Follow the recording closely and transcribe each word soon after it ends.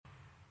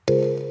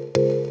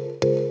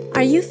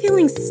Are you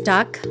feeling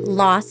stuck,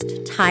 lost,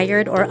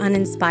 tired, or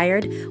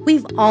uninspired?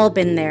 We've all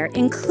been there,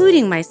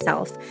 including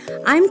myself.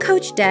 I'm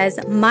Coach Des,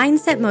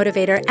 mindset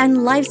motivator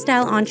and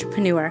lifestyle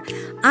entrepreneur.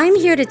 I'm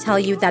here to tell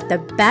you that the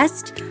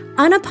best,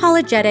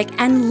 unapologetic,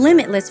 and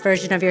limitless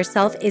version of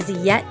yourself is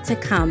yet to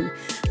come.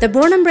 The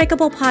Born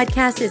Unbreakable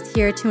podcast is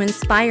here to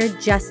inspire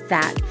just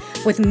that.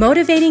 With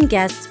motivating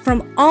guests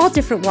from all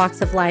different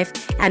walks of life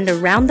and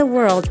around the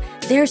world,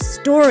 their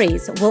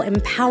stories will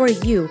empower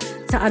you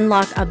to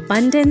unlock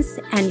abundance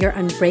and your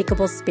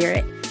unbreakable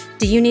spirit.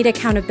 Do you need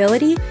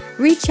accountability?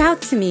 Reach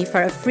out to me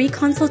for a free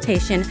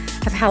consultation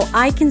of how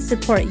I can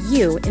support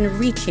you in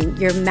reaching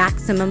your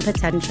maximum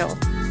potential.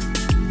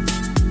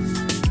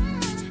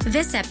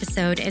 This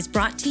episode is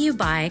brought to you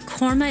by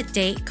Korma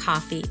Date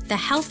Coffee, the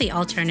healthy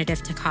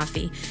alternative to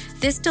coffee.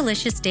 This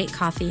delicious date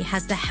coffee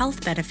has the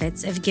health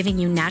benefits of giving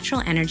you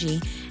natural energy,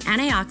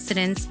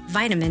 antioxidants,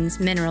 vitamins,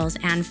 minerals,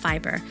 and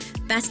fiber.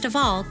 Best of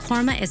all,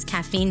 Korma is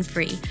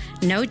caffeine-free,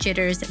 no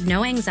jitters,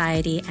 no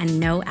anxiety, and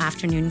no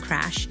afternoon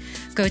crash.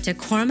 Go to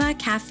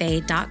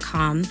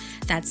kormacafe.com,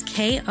 that's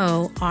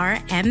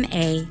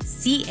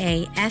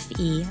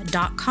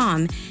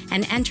KORMACAFE.com,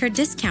 and enter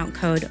discount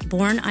code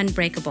Born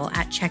Unbreakable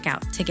at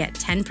checkout to get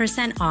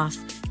 10% off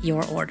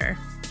your order.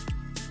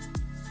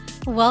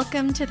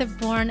 Welcome to the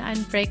Born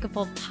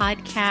Unbreakable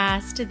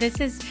podcast.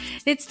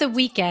 It's the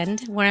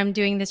weekend where I'm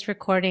doing this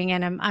recording,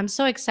 and I'm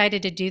so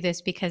excited to do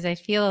this because I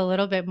feel a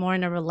little bit more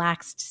in a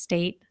relaxed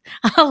state.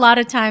 A lot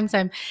of times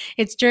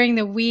it's during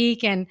the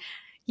week, and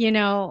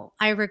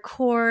I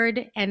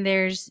record and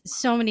there's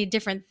so many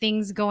different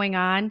things going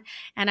on,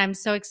 and I'm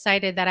so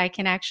excited that I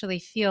can actually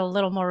feel a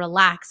little more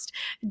relaxed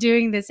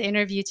doing this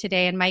interview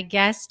today. And my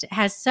guest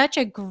has such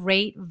a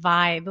great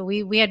vibe.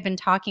 We had been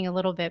talking a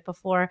little bit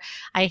before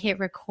I hit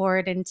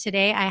record, and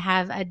today I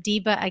have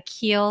Adiba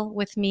Akil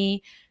with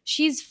me.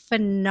 She's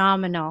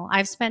phenomenal.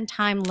 I've spent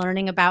time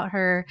learning about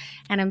her,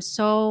 and I'm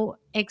so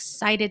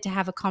excited to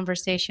have a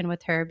conversation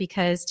with her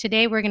because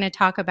today we're going to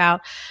talk about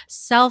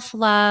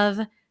self-love,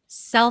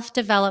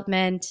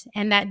 self-development,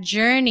 and that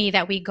journey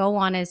that we go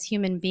on as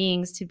human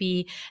beings to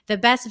be the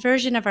best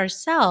version of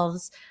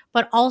ourselves,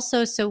 but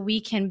also so we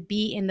can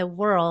be in the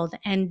world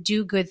and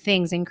do good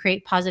things and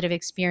create positive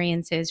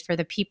experiences for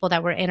the people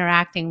that we're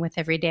interacting with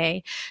every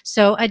day.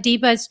 So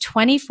Adiba is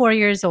 24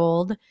 years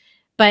old,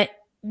 but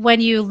when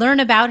you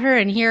learn about her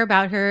and hear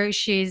about her,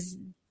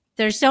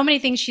 there's so many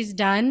things she's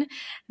done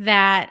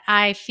that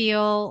I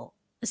feel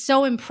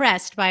so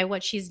impressed by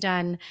what she's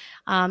done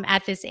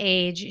at this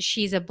age.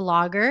 She's a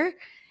blogger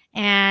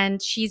and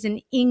she's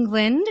in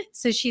England.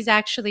 So she's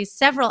actually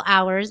several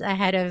hours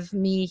ahead of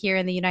me here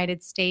in the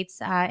United States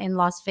in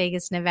Las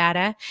Vegas,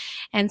 Nevada.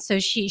 And so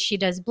she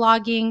does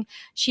blogging.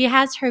 She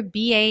has her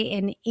BA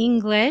in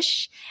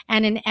English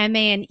and an MA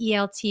in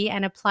ELT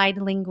and applied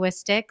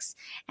linguistics.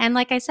 And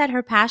like I said,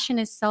 her passion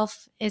is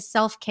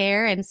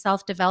self-care and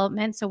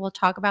self-development. So we'll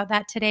talk about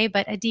that today.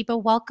 But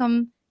Adiba,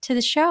 welcome to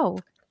the show.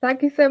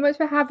 Thank you so much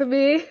for having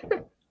me.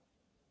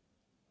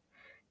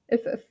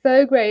 It's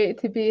so great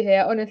to be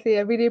here. Honestly,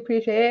 I really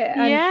appreciate it.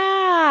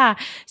 Yeah.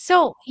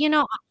 So,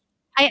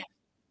 I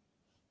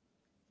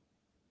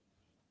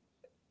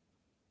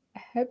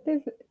hope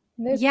there's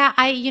no... Yeah,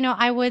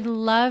 I would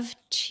love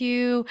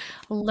to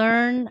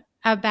learn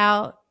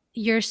about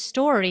your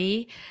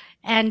story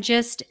and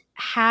just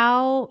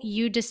how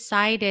you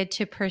decided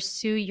to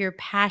pursue your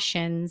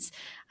passions,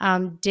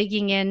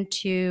 digging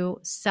into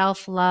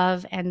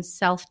self-love and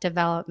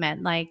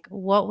self-development. Like,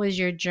 what was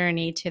your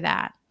journey to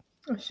that?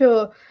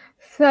 Sure.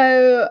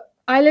 So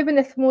I live in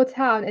a small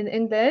town in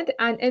England,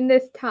 and in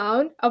this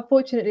town,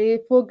 unfortunately,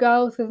 for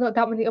girls, there's not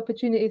that many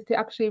opportunities to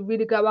actually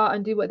really go out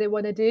and do what they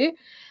want to do.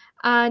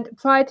 And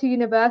prior to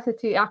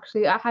university,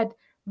 actually, I had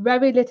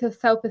very little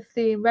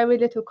self-esteem, very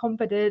little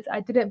confidence. I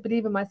didn't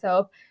believe in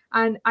myself,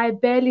 and I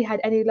barely had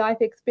any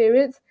life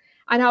experience.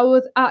 And I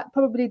was at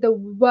probably the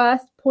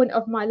worst point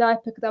of my life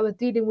because I was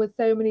dealing with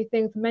so many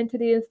things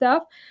mentally and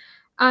stuff.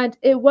 And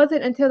it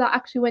wasn't until I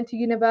actually went to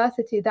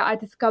university that I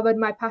discovered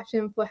my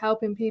passion for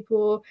helping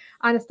people,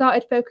 and I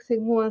started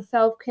focusing more on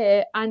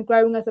self-care and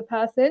growing as a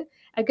person.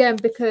 Again,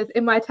 because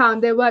in my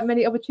town, there weren't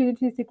many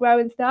opportunities to grow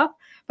and stuff.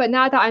 But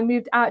now that I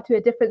moved out to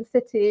a different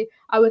city,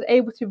 I was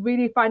able to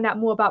really find out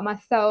more about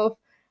myself,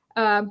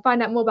 find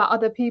out more about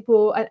other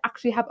people, and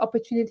actually have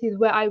opportunities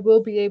where I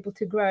will be able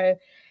to grow.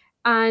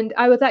 And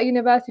I was at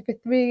university for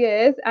 3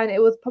 years, and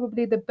it was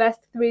probably the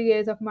best 3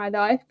 years of my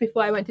life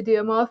before I went to do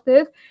a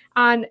master's.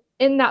 And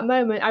in that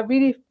moment, I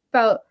really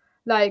felt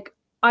like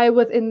I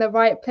was in the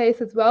right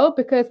place as well,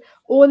 because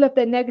all of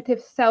the negative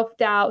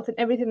self-doubts and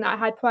everything that I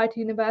had prior to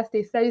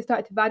university slowly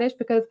started to vanish,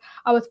 because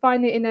I was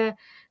finally in a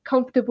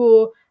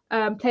comfortable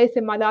place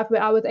in my life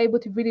where I was able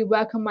to really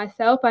work on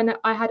myself, and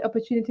I had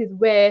opportunities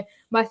where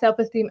my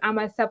self-esteem and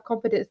my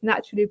self-confidence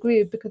naturally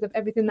grew because of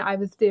everything that I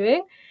was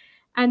doing.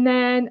 And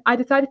then I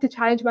decided to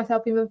challenge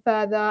myself even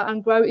further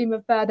and grow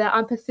even further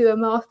and pursue a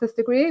master's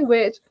degree,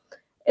 which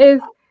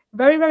is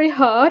very, very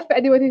hard for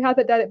anyone who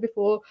hasn't done it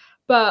before.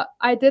 But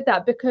I did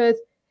that because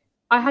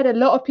I had a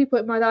lot of people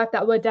in my life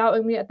that were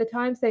doubting me at the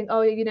time, saying,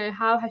 oh,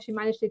 how has she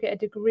managed to get a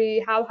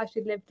degree? How has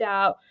she lived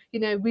out? We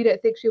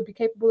don't think she'll be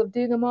capable of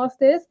doing a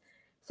master's.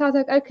 So I was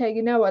like, okay,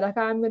 you know what, like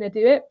I'm going to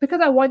do it because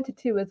I wanted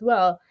to as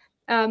well.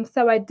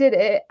 So I did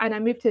it, and I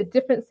moved to a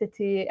different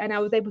city, and I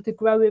was able to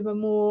grow even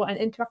more and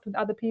interact with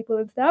other people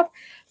and stuff.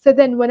 So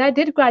then when I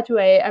did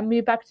graduate and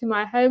move back to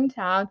my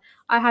hometown,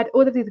 I had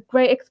all of these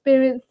great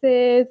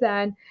experiences,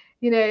 and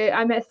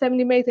I met so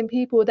many amazing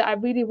people that I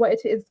really wanted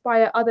to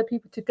inspire other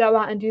people to go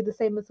out and do the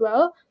same as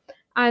well.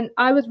 And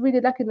I was really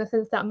lucky in the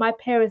sense that my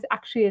parents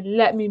actually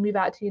let me move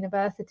out to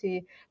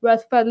university.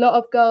 Whereas for a lot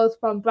of girls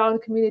from brown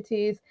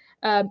communities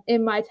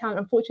in my town,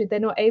 unfortunately, they're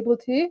not able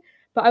to.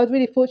 But I was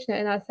really fortunate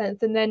in that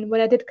sense. And then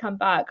when I did come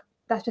back,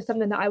 that's just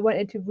something that I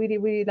wanted to really,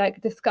 really like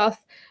discuss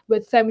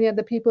with so many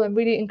other people and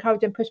really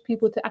encourage and push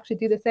people to actually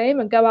do the same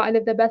and go out and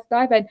live their best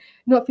life and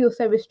not feel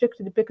so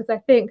restricted, because I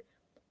think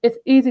it's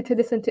easy to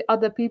listen to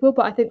other people,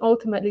 but I think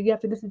ultimately you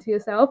have to listen to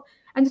yourself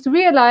and just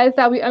realize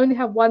that we only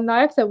have one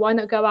life, so why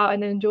not go out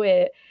and enjoy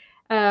it?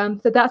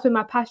 So that's when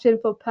my passion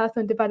for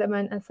personal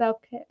development and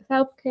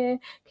self-care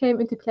came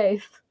into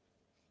place.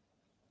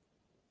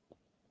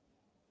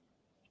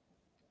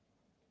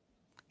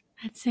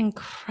 That's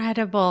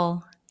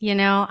incredible.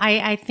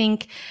 I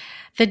think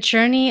the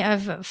journey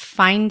of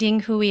finding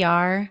who we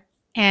are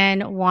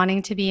and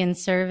wanting to be in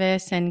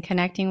service and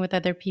connecting with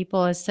other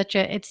people is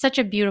it's such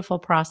a beautiful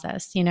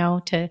process,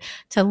 to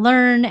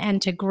learn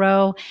and to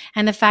grow.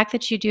 And the fact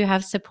that you do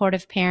have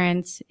supportive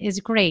parents is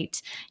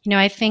great.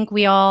 I think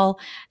we all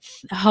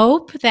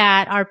hope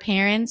that our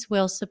parents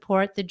will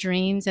support the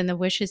dreams and the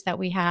wishes that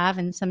we have.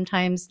 And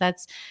sometimes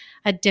that's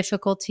a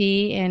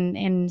difficulty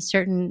in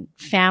certain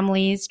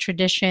families,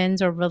 traditions,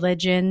 or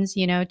religions,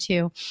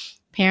 to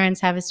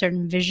parents have a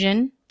certain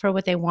vision for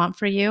what they want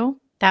for you.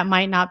 That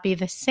might not be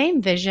the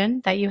same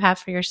vision that you have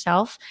for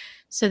yourself.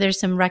 So there's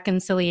some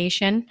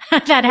reconciliation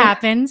that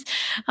happens,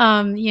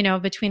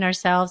 between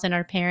ourselves and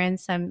our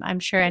parents. I'm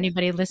sure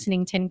anybody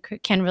listening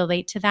can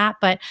relate to that.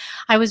 But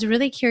I was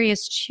really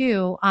curious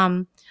too.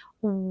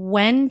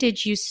 When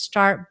did you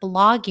start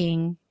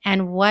blogging,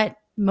 and what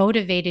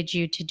motivated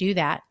you to do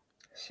that?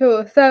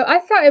 Sure. So I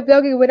started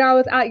blogging when I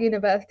was at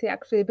university,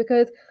 actually,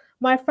 because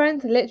my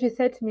friends literally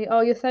said to me,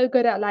 oh, you're so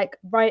good at like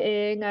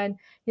writing and,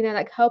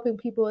 like helping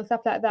people and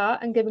stuff like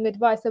that and giving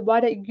advice. So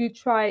why don't you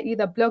try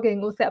either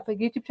blogging or set up a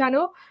YouTube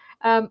channel?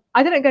 I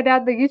didn't go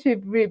down the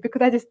YouTube route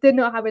because I just did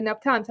not have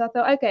enough time. So I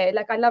thought, okay,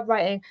 like I love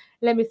writing,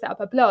 let me set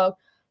up a blog.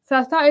 So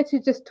I started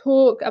to just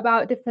talk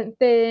about different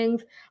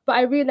things, but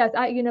I realized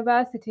at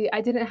university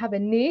I didn't have a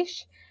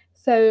niche.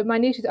 So my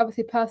niche is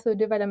obviously personal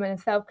development and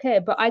self-care,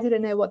 but I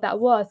didn't know what that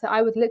was. So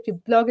I was literally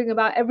blogging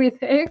about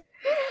everything.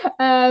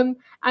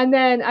 And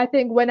then I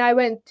think when I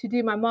went to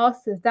do my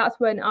master's, that's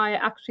when I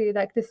actually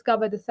like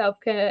discovered the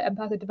self-care and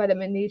personal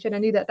development niche. And I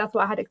knew that that's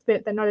what I had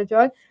experience and knowledge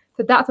on.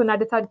 So that's when I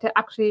decided to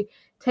actually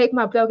take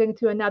my blogging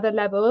to another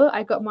level.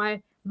 I got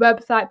my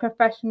website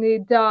professionally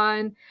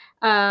done.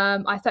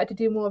 I started to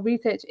do more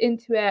research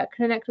into it,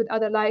 connect with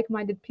other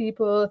like-minded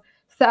people,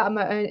 set up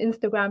my own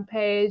Instagram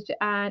page.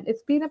 And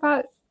it's been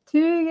about 2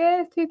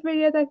 years, 3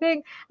 years, I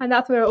think. And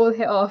that's where it all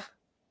hit off.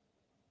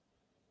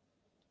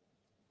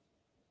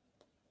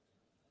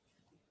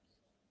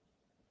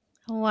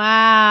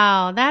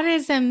 Wow, that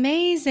is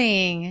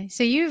amazing.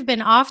 So you've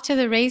been off to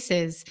the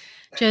races,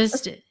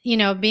 just,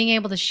 being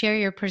able to share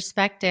your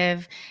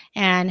perspective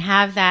and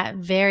have that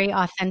very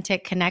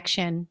authentic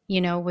connection,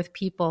 with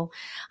people.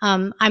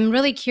 I'm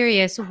really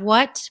curious,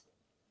 what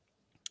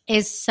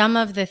is some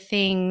of the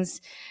things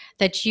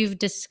that you've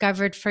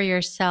discovered for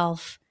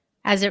yourself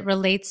as it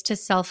relates to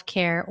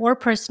self-care or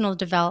personal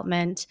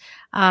development,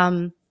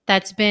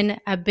 that's been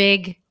a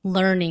big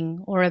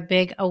learning or a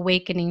big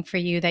awakening for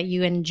you that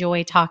you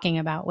enjoy talking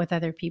about with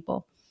other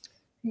people?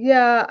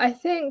 Yeah, I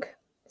think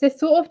this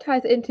sort of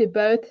ties into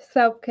both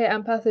self-care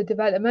and personal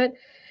development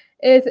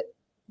is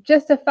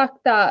just the fact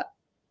that,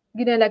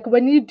 like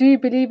when you do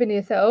believe in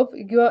yourself,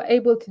 you're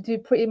able to do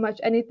pretty much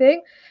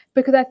anything.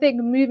 Because I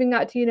think moving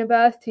out to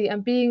university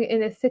and being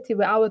in a city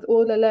where I was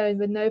all alone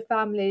with no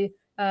family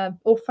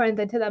or friends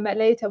until I met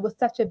later was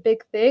such a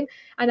big thing.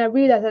 And I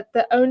realized that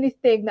the only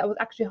thing that was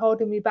actually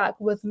holding me back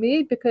was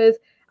me, because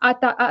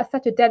at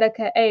such a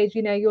delicate age,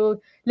 you're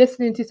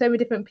listening to so many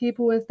different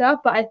people and stuff.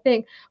 But I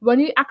think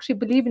when you actually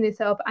believe in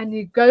yourself and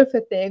you go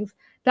for things,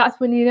 that's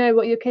when you know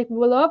what you're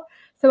capable of.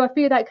 So I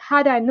feel like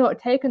had I not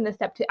taken the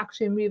step to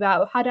actually move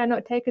out, had I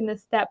not taken the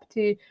step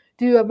to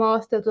do a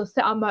master's or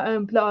set up my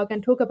own blog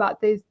and talk about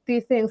these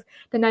things,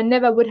 then I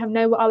never would have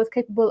known what I was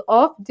capable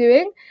of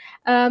doing.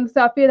 So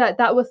I feel like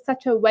that was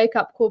such a wake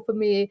up call for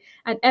me.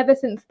 And ever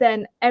since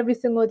then, every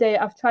single day,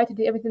 I've tried to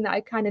do everything that I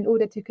can in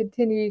order to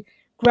continue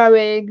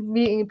growing,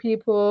 meeting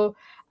people,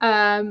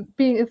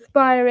 being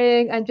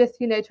inspiring, and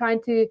just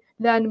trying to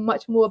learn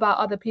much more about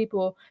other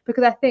people.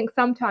 Because I think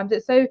sometimes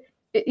it's so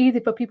easy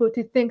for people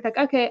to think like,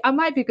 okay, I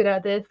might be good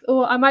at this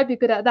or I might be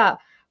good at that,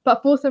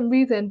 but for some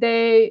reason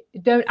they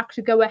don't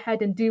actually go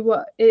ahead and do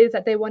what it is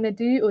that they want to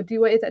do or do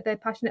what it is that they're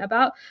passionate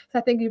about. So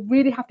I think you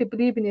really have to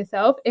believe in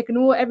yourself,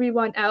 ignore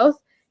everyone else,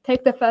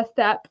 take the first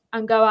step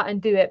and go out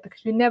and do it,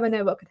 because you never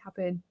know what could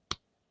happen.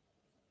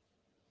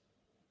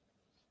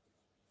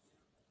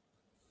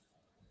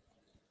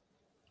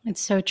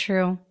 It's so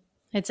true.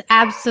 It's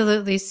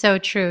absolutely so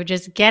true.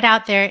 Just get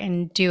out there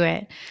and do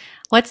it.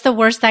 What's the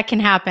worst that can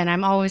happen?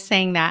 I'm always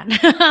saying that.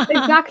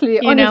 Exactly,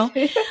 You know,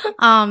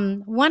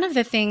 honestly. one of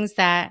the things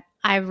that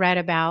I read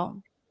about,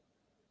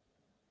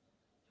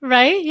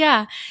 right?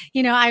 Yeah.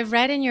 You know, I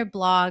read in your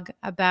blog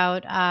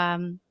about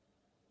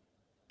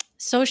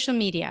social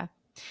media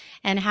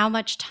and how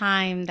much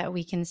time that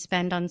we can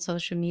spend on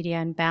social media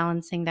and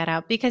balancing that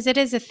out, because it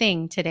is a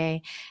thing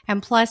today.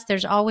 And plus,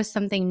 there's always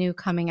something new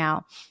coming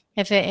out.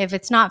 If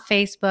it's not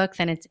Facebook,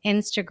 then it's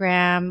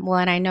Instagram. Well,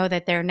 and I know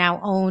that they're now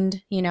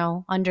owned, you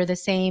know, under the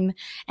same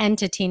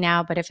entity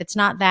now. But if it's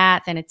not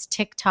that, then it's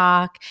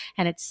TikTok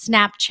and it's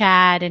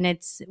Snapchat and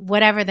it's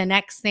whatever the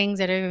next things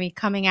that are going to be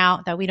coming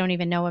out that we don't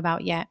even know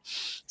about yet.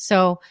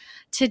 So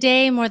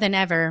today, more than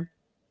ever,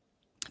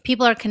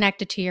 people are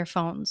connected to your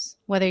phones,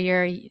 whether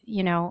you're,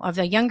 you know, of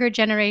the younger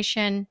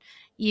generation,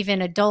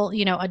 even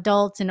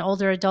adults and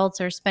older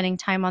adults are spending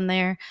time on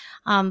there.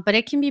 But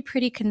it can be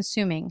pretty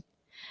consuming.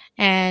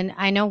 And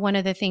I know one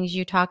of the things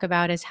you talk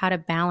about is how to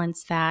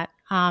balance that.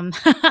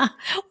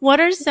 What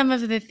are some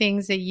of the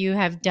things that you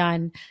have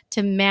done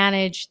to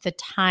manage the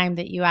time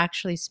that you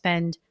actually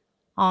spend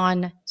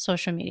on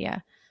social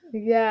media?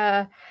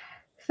 Yeah.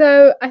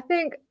 So I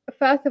think,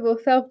 first of all,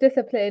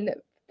 self-discipline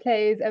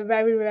plays a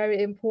very,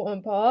 very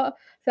important part.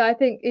 So I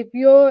think if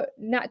you're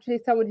naturally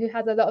someone who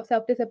has a lot of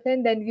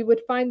self-discipline, then you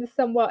would find this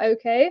somewhat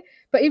okay.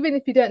 But even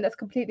if you don't, that's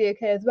completely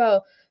okay as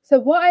well. So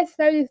what I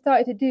slowly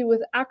started to do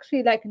was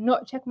actually like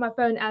not check my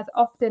phone as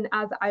often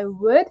as I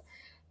would.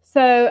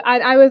 So,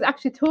 and I was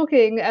actually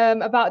talking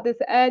about this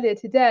earlier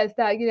today, is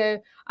that, you know,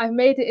 I've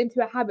made it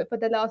into a habit for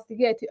the last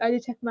year to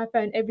only check my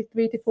phone every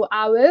 3 to 4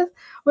 hours,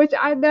 which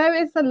I know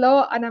is a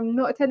lot, and I'm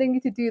not telling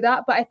you to do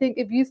that. But I think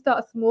if you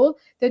start small,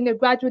 then you're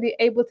gradually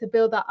able to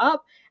build that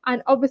up.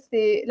 And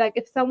obviously, like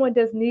if someone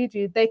does need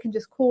you, they can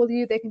just call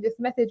you, they can just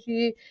message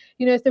you,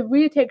 you know, so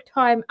really take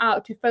time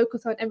out to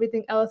focus on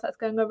everything else that's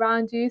going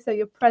around you. So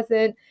you're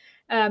present,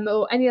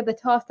 or any other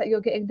task that you're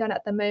getting done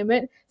at the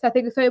moment. So I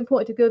think it's so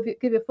important to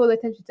give your full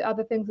attention to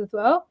other things as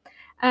well.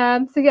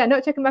 So yeah,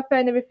 not checking my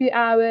phone every few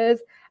hours.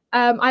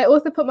 I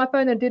also put my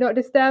phone on do not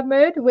disturb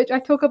mode, which I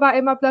talk about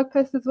in my blog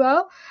post as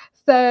well.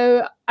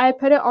 So I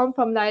put it on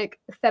from like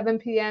 7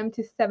 p.m.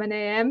 to 7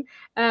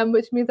 a.m.,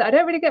 which means that I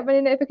don't really get many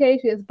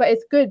notifications, but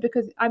it's good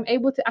because I'm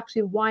able to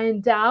actually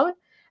wind down,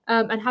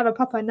 and have a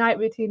proper night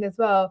routine as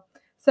well.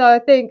 So I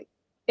think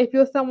if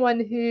you're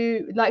someone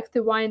who likes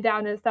to wind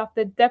down and stuff,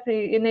 then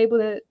definitely enable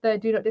the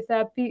do not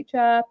disturb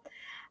feature.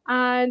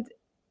 And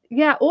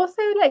yeah,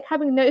 also like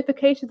having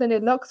notifications on your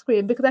lock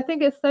screen, because I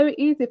think it's so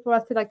easy for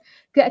us to like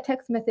get a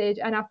text message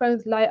and our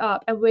phones light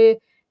up and we're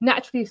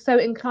naturally so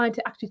inclined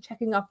to actually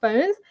checking our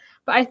phones.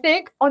 But I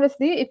think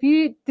honestly, if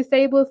you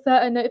disable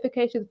certain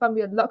notifications from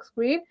your lock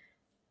screen,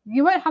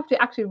 you won't have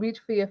to actually reach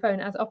for your phone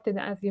as often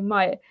as you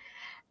might.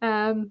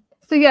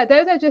 So yeah,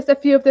 those are just a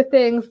few of the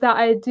things that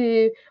I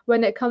do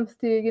when it comes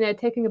to, you know,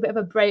 taking a bit of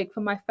a break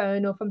from my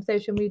phone or from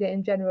social media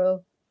in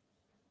general.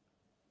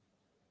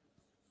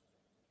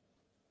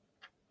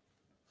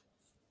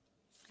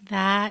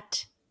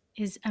 That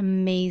is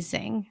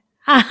amazing.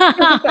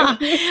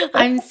 Thank you.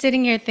 I'm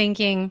sitting here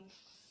thinking,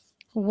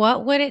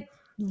 what would it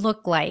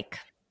look like?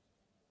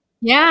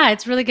 Yeah,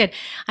 it's really good.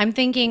 I'm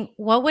thinking,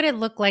 what would it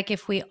look like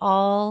if we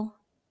all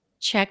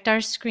checked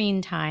our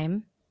screen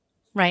time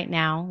right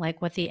now,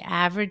 like what the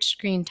average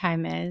screen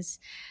time is?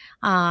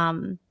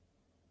 Um,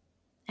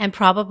 and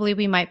probably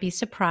we might be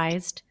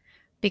surprised,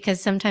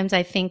 because sometimes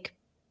I think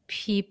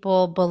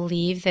people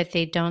believe that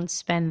they don't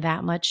spend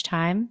that much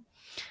time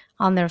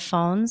on their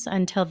phones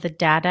until the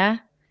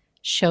data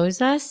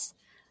shows us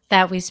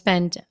that we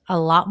spend a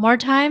lot more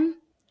time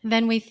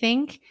than we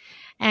think.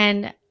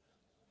 And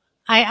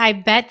I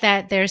bet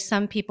that there's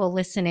some people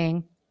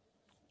listening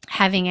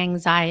having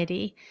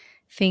anxiety,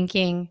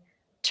 thinking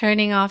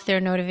turning off their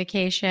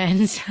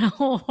notifications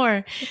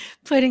or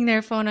putting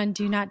their phone on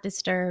do not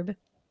disturb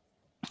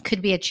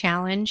could be a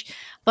challenge.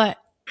 But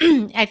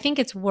I think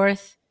it's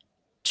worth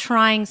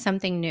trying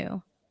something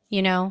new.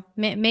 You know,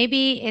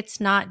 maybe it's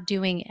not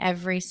doing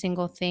every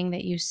single thing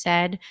that you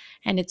said,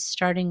 and it's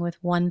starting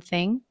with one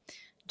thing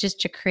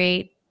just to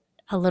create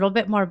a little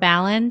bit more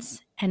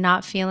balance and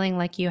not feeling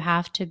like you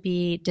have to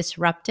be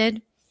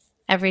disrupted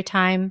every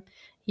time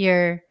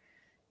you're,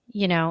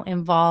 you know,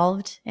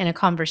 involved in a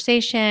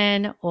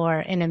conversation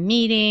or in a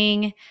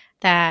meeting,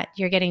 that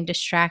you're getting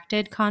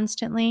distracted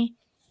constantly.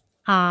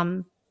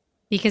 Um,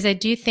 because I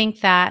do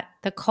think that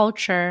the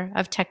culture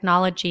of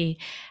technology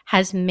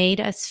has made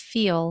us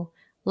feel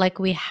like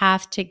we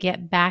have to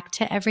get back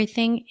to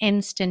everything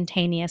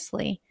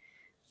instantaneously.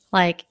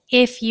 Like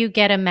if you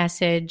get a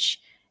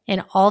message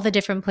in all the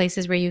different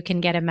places where you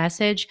can get a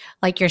message,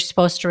 like you're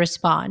supposed to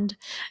respond,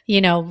 you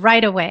know,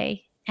 right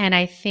away. And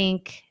I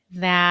think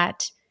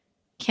that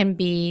can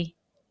be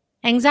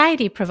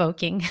anxiety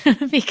provoking Yeah.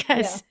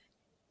 because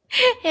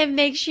It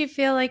makes you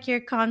feel like you're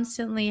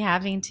constantly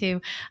having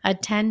to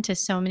attend to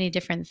so many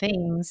different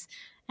things.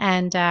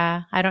 And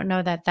I don't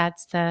know that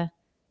that's the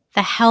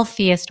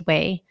healthiest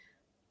way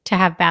to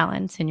have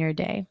balance in your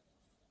day,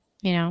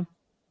 you know?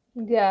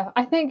 Yeah,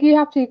 I think you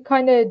have to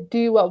kind of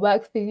do what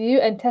works for you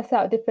and test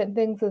out different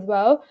things as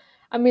well.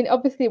 I mean,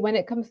 obviously, when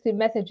it comes to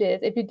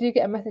messages, if you do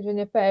get a message on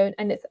your phone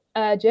and it's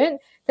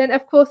urgent, then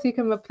of course you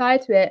can reply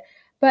to it.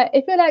 But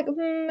if you're like,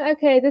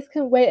 okay, this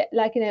can wait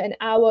like, an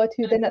hour or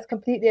two, then that's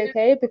completely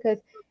okay because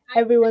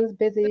everyone's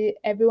busy,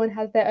 everyone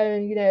has their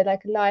own,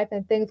 like life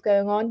and things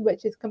going on,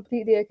 which is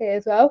completely okay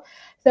as well.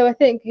 So I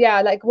think,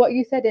 yeah, like what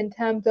you said in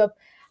terms of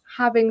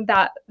having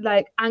that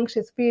like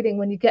anxious feeling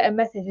when you get a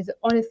message is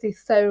honestly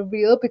so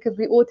real because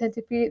we all tend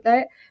to feel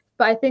that.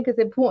 But I think it's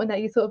important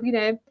that you sort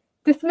of,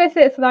 dismiss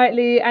it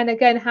slightly and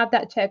again have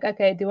that check.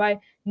 Okay, do I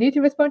need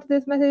to respond to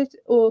this message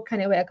or can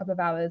it wait a couple of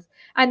hours?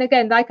 And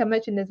again, like I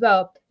mentioned as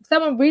well, if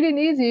someone really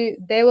needs you,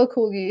 they will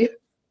call you.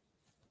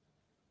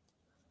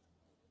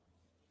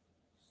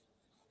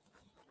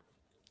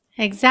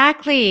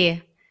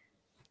 Exactly.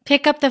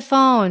 Pick up the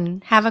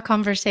phone, have a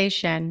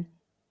conversation.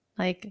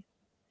 Like,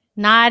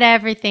 not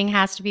everything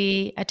has to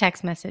be a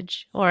text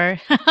message or,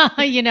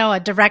 a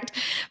direct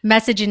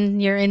message in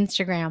your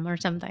Instagram or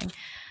something.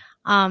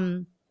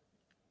 Um,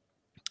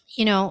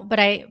 but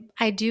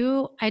I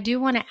do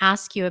want to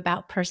ask you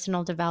about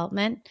personal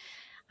development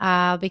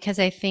because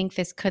I think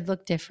this could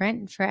look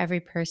different for every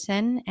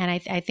person, and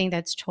I think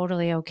that's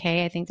totally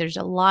okay. I think there's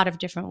a lot of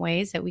different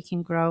ways that we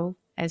can grow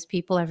as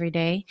people every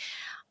day.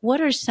 What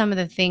are some of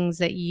the things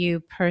that you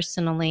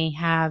personally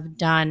have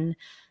done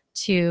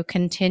to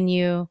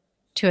continue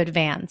to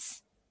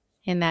advance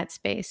in that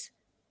space?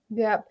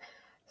 Yeah.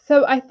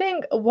 So I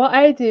think what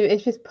I do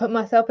is just put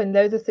myself in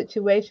loads of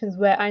situations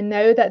where I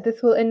know that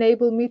this will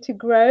enable me to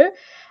grow.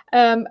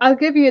 I'll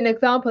give you an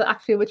example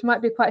actually, which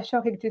might be quite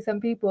shocking to some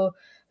people.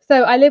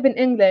 So I live in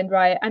England,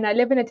 right? And I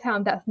live in a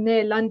town that's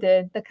near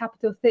London, the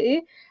capital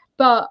city.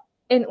 But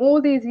in all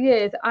these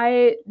years,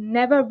 I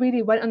never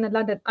really went on the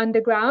London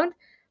Underground,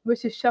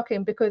 which is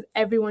shocking because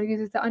everyone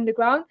uses the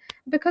Underground.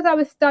 Because I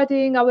was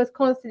studying, I was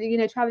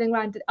constantly, traveling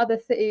around to other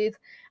cities,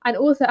 and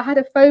also I had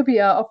a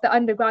phobia of the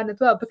underground as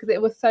well because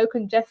it was so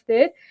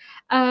congested.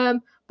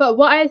 But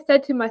what I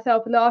said to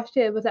myself last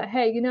year was that,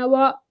 hey, you know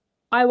what?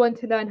 I want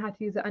to learn how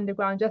to use the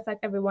underground just like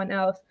everyone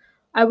else.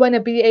 I want to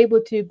be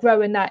able to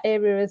grow in that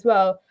area as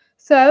well.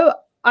 So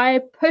I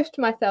pushed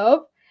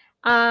myself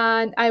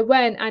and I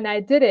went and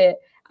I did it.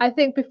 I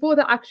think before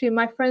that, actually,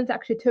 my friends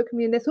actually took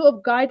me and they sort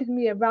of guided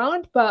me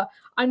around. But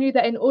I knew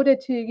that in order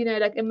to,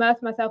 like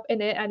immerse myself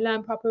in it and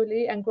learn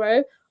properly and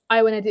grow,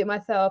 I want to do it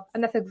myself.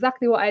 And that's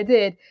exactly what I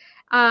did.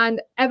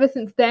 And ever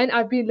since then,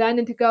 I've been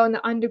learning to go on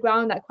the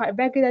underground like quite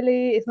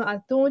regularly. It's not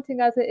as daunting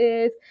as it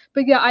is.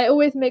 But yeah, I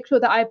always make sure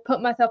that I put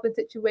myself in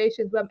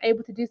situations where I'm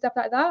able to do stuff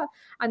like that.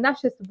 And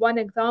that's just one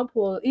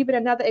example. Even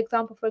another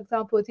example, for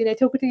example, is,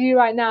 talking to you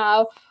right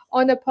now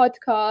on a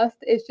podcast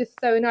is just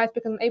so nice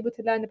because I'm able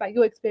to learn about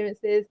your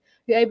experiences.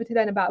 You're able to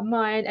learn about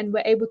mine, and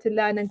we're able to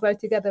learn and grow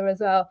together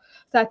as well.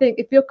 So I think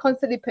if you're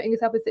constantly putting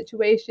yourself in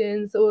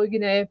situations or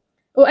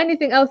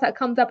anything else that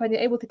comes up and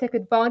you're able to take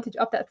advantage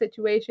of that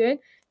situation,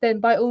 then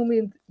by all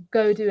means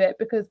go do it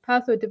because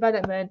personal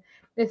development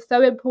is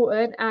so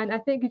important. And I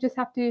think you just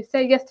have to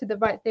say yes to the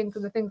right things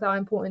and the things that are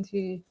important to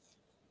you.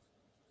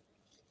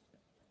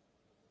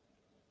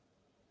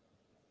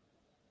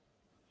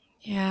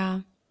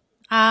 Yeah.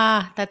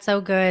 That's so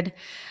good.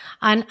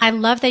 And I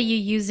love that you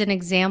use an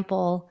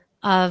example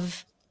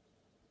of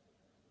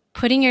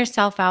putting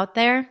yourself out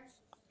there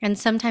and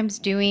sometimes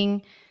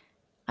doing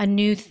a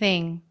new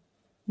thing,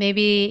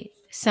 maybe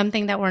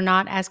something that we're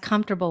not as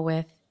comfortable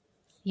with,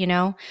 you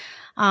know?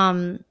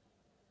 Um,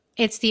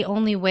 it's the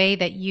only way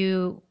that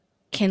you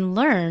can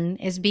learn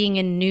is being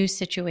in new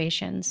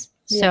situations.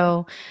 Yeah,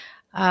 So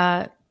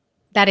uh,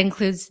 that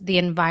includes the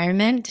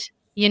environment,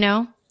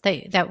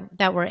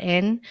 that we're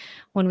in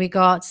when we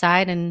go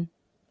outside and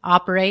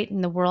operate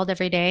in the world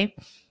every day.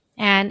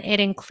 And it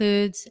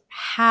includes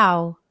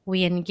how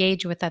we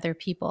engage with other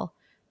people.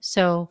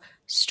 So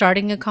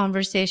starting a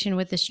conversation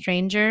with a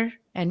stranger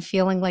and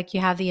feeling like you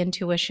have the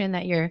intuition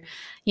that you're,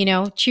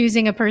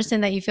 choosing a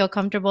person that you feel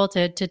comfortable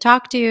to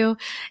talk to.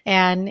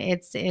 And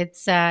it's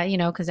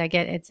because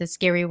it's a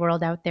scary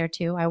world out there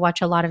too. I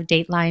watch a lot of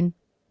Dateline.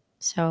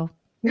 So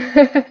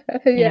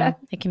yeah,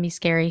 it can be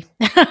scary.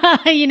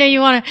 You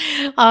want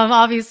to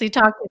obviously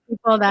talk to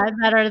people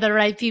that are the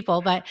right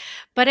people, but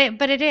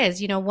it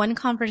is, one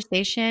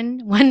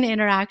conversation, one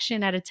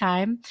interaction at a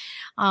time.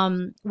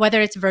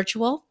 Whether it's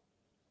virtual,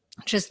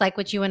 just like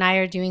what you and I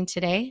are doing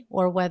today,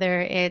 or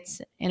whether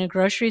it's in a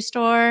grocery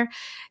store,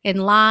 in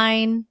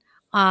line,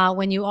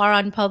 when you are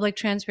on public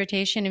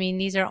transportation. I mean,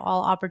 these are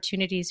all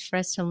opportunities for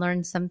us to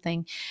learn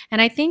something. And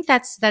I think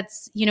that's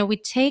we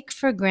take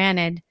for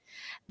granted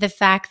the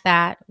fact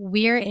that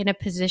we're in a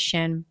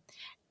position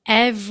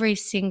every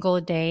single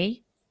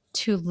day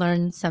to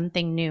learn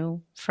something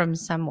new from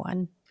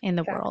someone in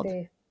the world.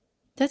 exactly.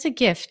 That's a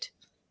gift,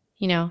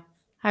 you know.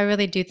 I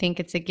really do think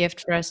it's a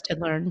gift for us to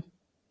learn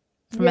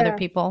from other Yeah.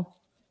 people.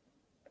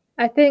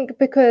 I think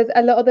because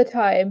a lot of the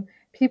time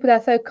people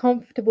are so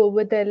comfortable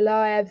with their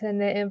lives and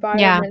their Yeah.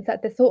 environments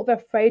that they're sort of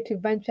afraid to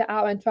venture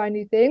out and try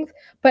new things.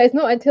 But it's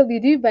not until you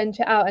do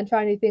venture out and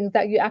try new things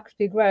that you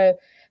actually grow.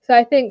 So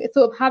I think it's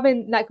sort of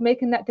having like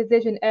making that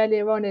decision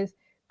earlier on is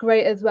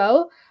great as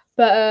well.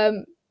 But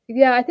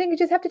yeah, I think you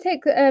just have to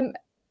take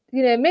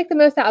make the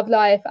most out of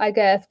life, I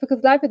guess,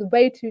 because life is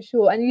way too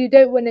short and you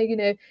don't want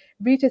to,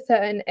 reach a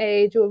certain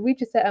age or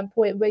reach a certain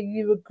point where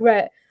you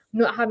regret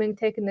not having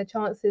taken the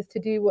chances to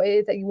do what it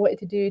is that you wanted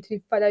to do, to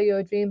follow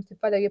your dreams, to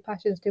follow your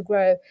passions, to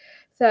grow.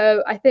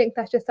 So I think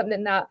that's just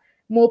something that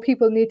more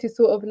people need to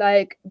sort of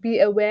like be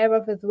aware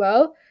of as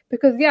well.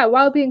 Because yeah,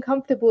 while being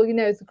comfortable,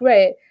 is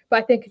great. But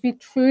I think if you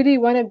truly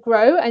want to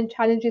grow and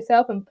challenge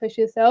yourself and push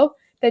yourself,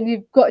 then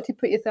you've got to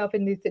put yourself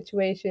in these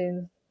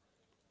situations.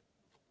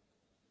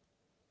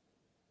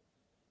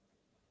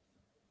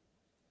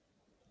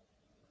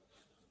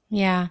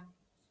 Yeah.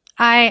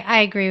 I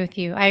agree with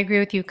you. I agree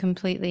with you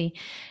completely.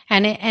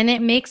 And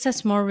it makes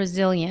us more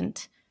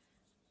resilient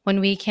when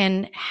we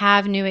can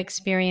have new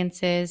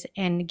experiences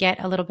and get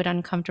a little bit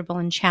uncomfortable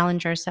and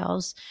challenge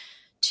ourselves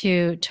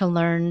to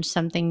learn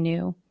something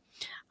new.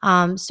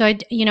 I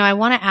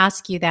want to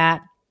ask you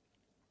that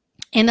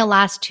in the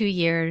last 2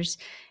 years,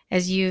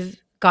 as you've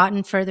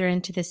gotten further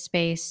into this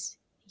space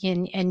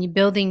and you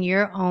building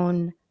your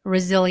own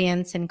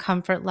resilience and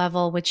comfort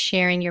level with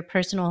sharing your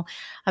personal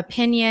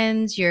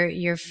opinions,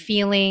 your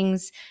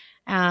feelings,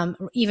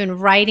 even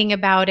writing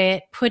about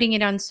it, putting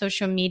it on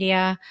social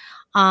media.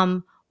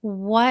 Um,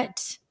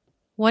 what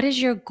what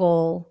is your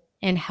goal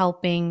in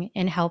helping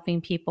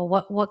people?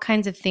 What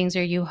kinds of things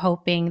are you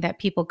hoping that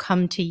people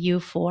come to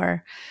you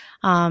for,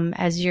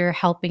 as you're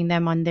helping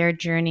them on their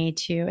journey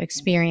to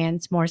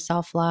experience more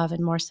self love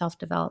and more self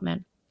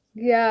development?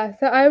 Yeah,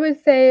 so I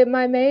would say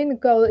my main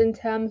goal in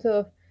terms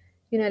of,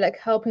 like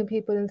helping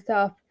people and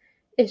stuff,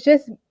 is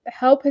just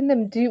helping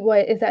them do what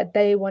it is that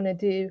they want to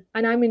do.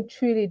 And I mean,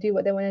 truly do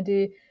what they want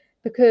to do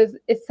because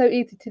it's so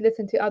easy to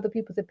listen to other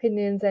people's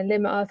opinions and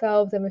limit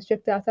ourselves and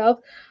restrict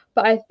ourselves.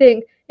 But I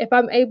think if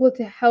I'm able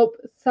to help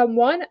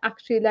someone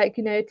actually, like,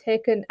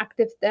 take an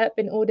active step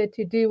in order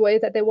to do what it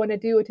is that they want to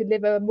do or to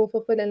live a more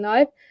fulfilling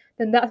life,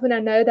 then that's when I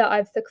know that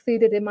I've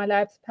succeeded in my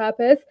life's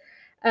purpose.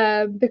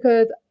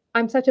 Because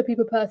I'm such a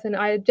people person.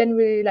 I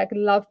genuinely like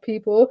love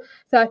people.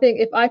 So I think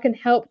if I can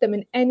help them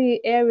in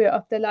any area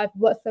of their life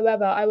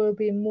whatsoever, I will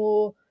be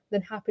more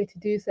than happy to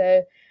do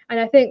so. And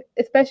I think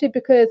especially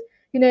because,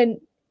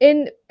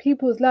 in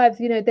people's lives,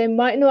 they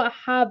might not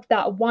have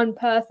that one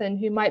person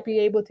who might be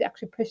able to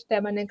actually push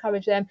them and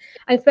encourage them.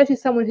 And especially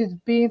someone who's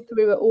been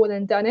through it all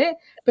and done it.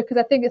 Because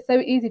I think it's so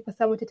easy for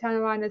someone to turn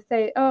around and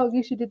say, oh,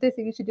 you should do this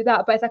and you should do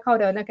that. But it's like,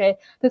 hold on, okay,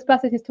 this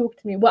person who's talked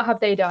to me, what have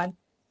they done?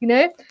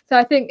 So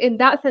I think in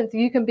that sense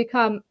you can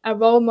become a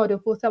role model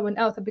for someone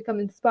else and become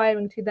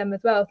inspiring to them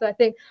as well. So I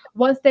think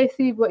once they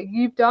see what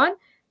you've done,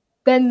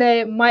 then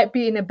they might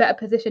be in a better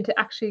position to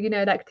actually,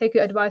 like take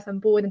your advice on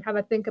board and have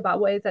a think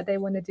about what it is that they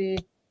want to do.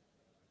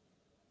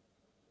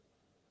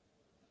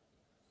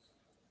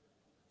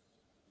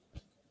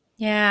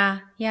 Yeah,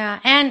 yeah.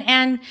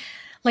 And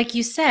like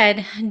you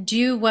said,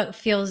 do what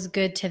feels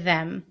good to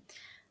them.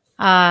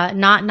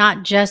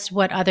 Not just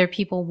what other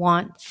people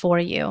want for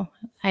you.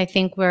 I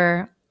think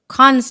we're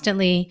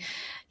constantly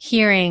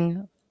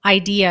hearing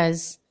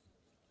ideas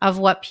of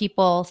what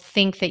people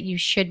think that you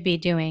should be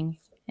doing,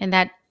 and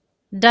that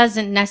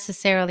doesn't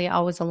necessarily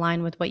always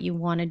align with what you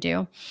want to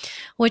do.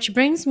 Which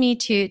brings me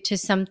to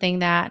something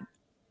that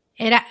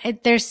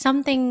there's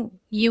something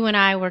you and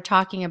I were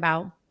talking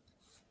about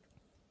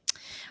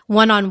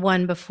one on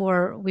one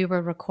before we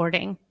were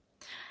recording,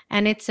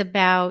 and it's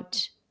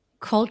about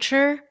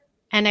culture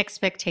and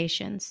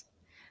expectations,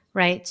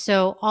 right?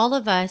 So, all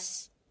of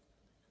us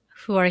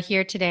who are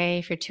here today,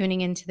 if you're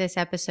tuning into this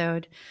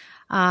episode,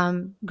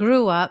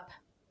 grew up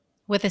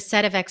with a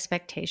set of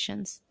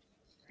expectations,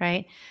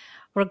 right?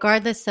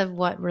 Regardless of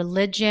what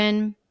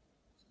religion,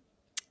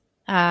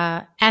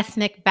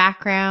 ethnic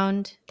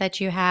background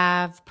that you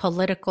have,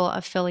 political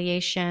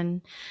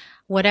affiliation,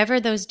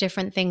 whatever those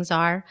different things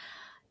are,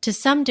 to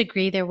some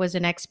degree, there was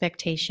an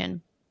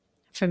expectation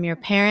from your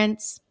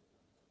parents,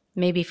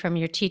 maybe from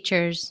your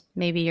teachers,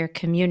 maybe your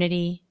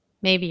community,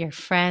 maybe your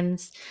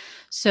friends.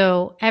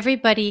 So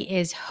everybody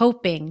is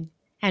hoping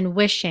and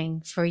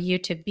wishing for you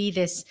to be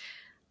this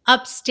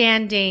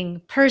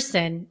upstanding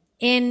person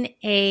in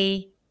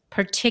a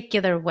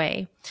particular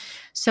way.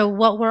 So,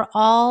 what we're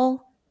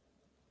all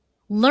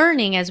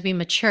learning as we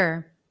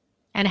mature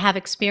and have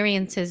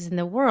experiences in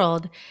the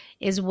world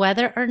is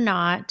whether or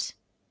not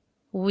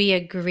we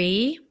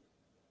agree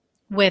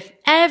with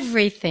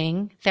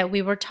everything that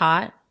we were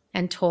taught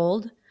and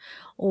told,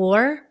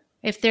 or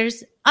if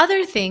there's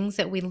other things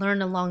that we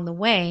learn along the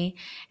way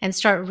and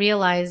start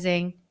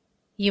realizing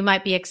you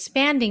might be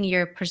expanding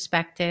your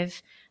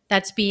perspective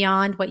that's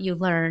beyond what you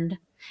learned.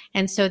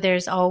 And so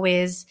there's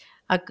always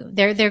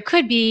there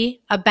could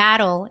be a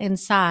battle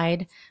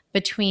inside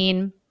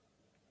between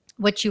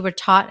what you were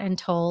taught and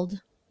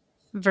told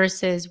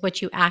versus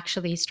what you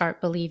actually start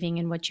believing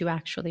and what you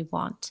actually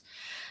want.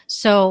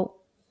 So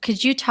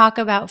could you talk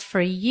about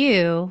for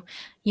you,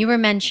 you were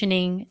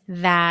mentioning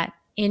that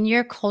in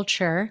your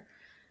culture,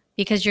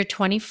 because you're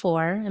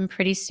 24 and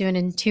pretty soon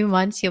in 2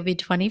 months you'll be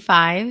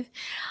 25,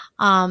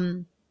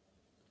 um,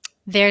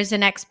 there's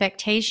an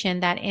expectation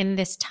that in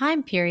this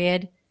time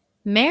period,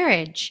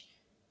 marriage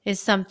is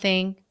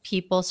something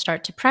people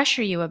start to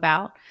pressure you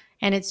about,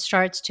 and it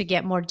starts to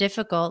get more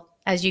difficult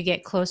as you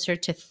get closer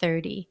to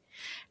 30.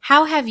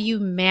 How have you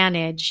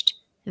managed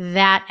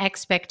that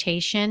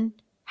expectation?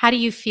 How do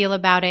you feel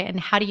about it, and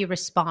how do you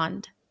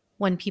respond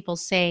when people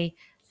say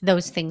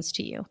those things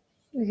to you?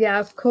 Yeah,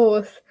 of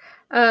course.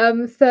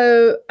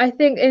 So I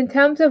think in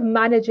terms of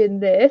managing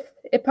this,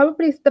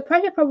 the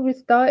pressure probably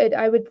started,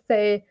 I would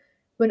say,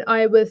 when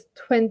I was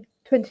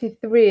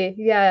 23.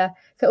 Yeah,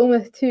 so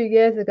almost 2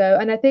 years ago.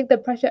 And I think the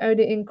pressure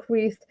only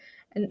increased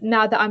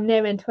now that I'm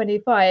nearing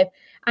 25.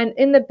 And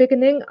in the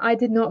beginning, I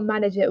did not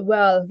manage it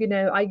well.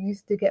 I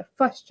used to get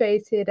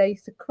frustrated. I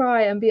used to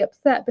cry and be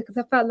upset because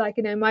I felt like,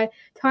 my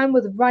time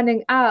was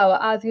running out,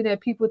 as,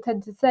 people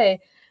tend to say,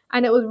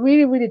 and it was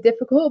really really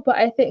difficult. But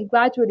I think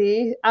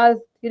gradually, as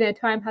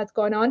time has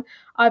gone on,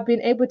 I've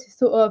been able to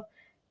sort of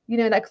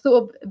like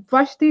sort of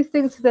brush these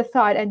things to the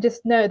side and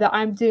just know that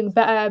I'm doing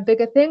better,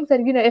 bigger things.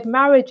 And if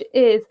marriage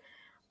is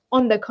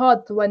on the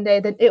cards one day,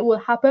 then it will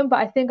happen. But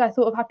I think I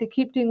sort of have to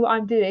keep doing what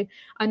I'm doing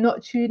and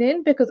not tune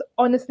in, because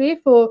honestly,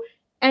 for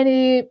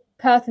any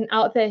person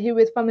out there who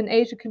is from an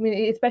Asian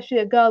community, especially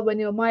a girl when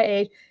you're my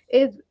age,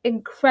 is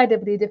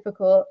incredibly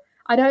difficult.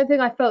 I don't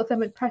think I felt so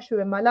much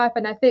pressure in my life.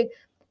 And I think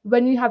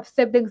when you have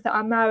siblings that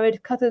are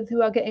married, cousins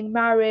who are getting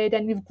married,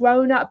 and you've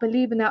grown up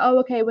believing that, oh,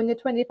 okay, when you're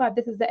 25,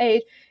 this is the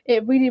age,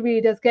 it really,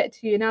 really does get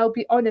to you. And I'll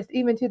be honest,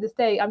 even to this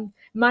day, I'm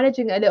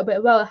managing it a little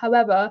bit well.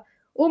 However,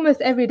 almost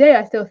every day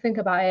I still think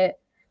about it.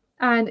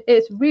 And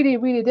it's really,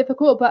 really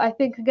difficult. But I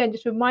think, again,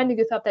 just reminding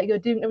yourself that you're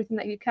doing everything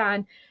that you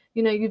can,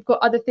 you've got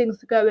other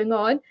things going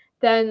on,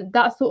 then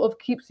that sort of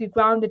keeps you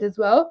grounded as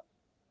well.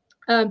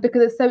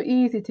 Because it's so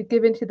easy to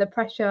give into the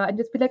pressure and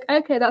just be like,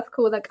 okay, that's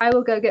cool, like I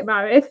will go get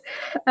married.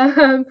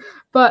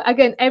 But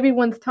again,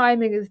 everyone's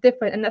timing is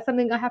different, and that's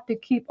something I have to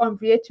keep on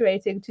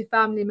reiterating to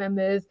family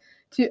members,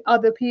 to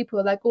other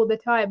people, like all the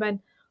time. And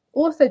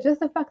also just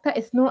the fact that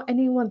it's not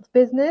anyone's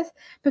business,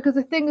 because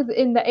the thing is,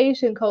 in the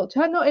Asian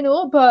culture, not in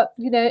all, but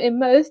in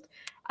most,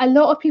 a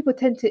lot of people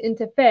tend to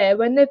interfere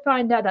when they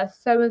find out that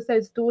so and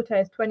so's daughter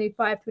is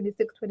 25,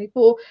 26,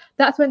 24.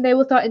 That's when they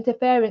will start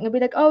interfering and be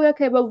like, oh,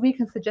 okay, well, we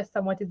can suggest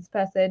someone to this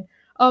person.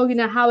 Oh,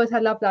 how is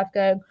her love life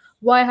going?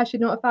 Why has she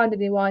not found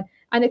anyone?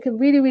 And it can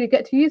really, really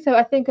get to you. So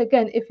I think,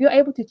 again, if you're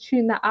able to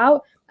tune that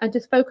out and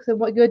just focus on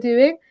what you're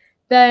doing,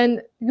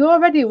 then you're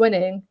already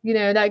winning.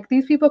 Like,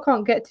 these people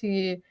can't get to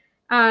you.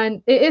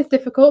 And it is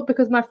difficult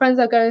because my friends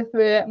are going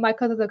through it, my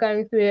cousins are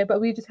going through it,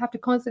 but we just have to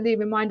constantly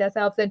remind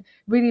ourselves and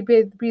really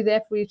be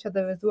there for each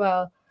other as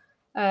well.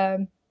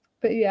 But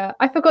yeah,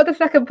 I forgot the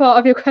second part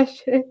of your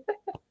question.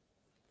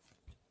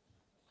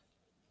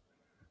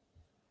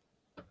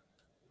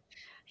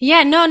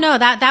 Yeah, no,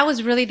 that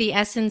was really the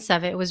essence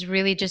of it. Was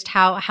really just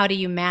how do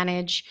you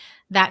manage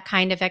that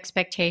kind of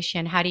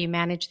expectation? How do you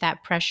manage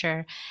that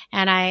pressure?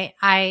 And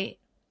I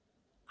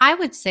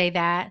would say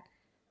that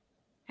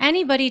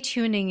anybody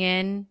tuning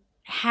in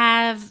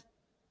have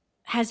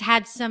has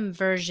had some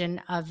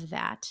version of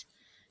that.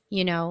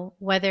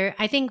 Whether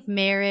I think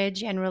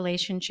marriage and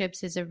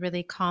relationships is a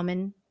really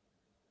common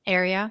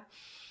area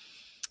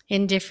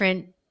in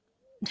different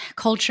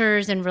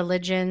cultures and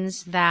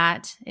religions,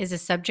 that is a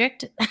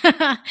subject.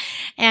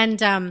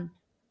 And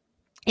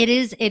it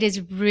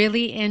is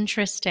really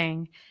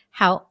interesting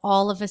how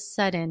all of a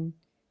sudden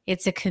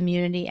it's a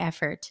community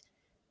effort.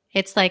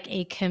 It's like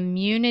a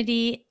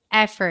community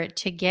effort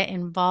to get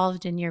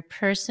involved in your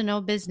personal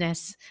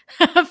business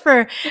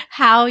for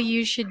how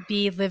you should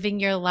be living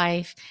your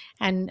life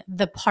and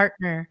the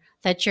partner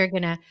that you're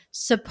going to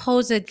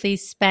supposedly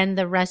spend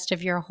the rest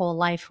of your whole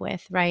life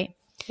with, right?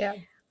 Yeah.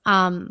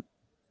 Um,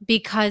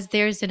 because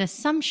there's an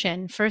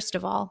assumption, first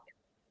of all,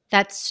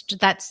 that's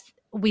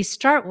we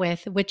start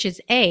with, which is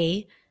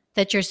A,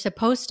 that you're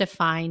supposed to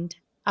find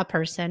a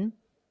person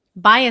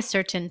by a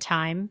certain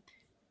time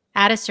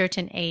at a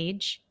certain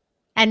age,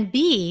 and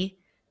B,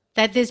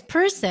 that this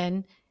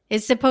person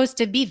is supposed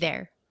to be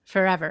there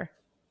forever,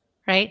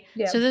 right?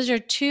 Yeah. So those are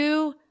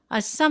two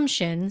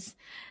assumptions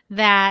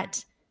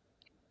that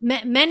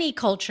many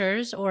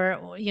cultures,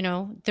 or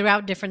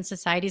throughout different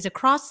societies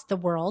across the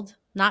world,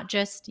 not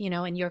just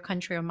in your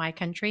country or my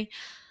country,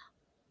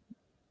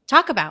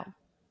 talk about.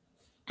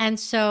 And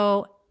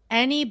so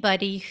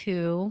anybody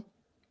who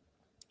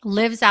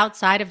lives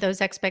outside of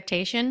those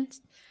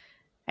expectations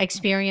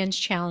experience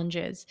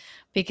challenges,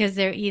 because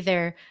they're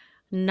either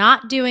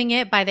not doing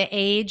it by the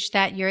age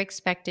that you're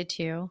expected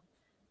to,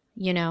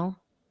 you know,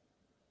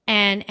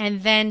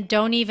 and then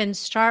don't even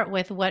start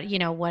with what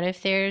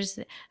if there's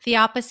the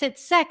opposite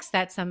sex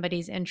that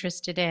somebody's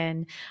interested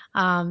in,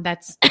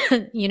 that's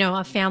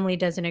a family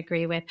doesn't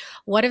agree with.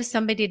 What if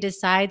somebody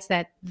decides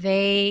that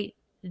they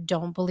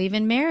don't believe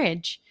in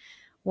marriage?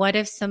 What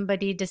if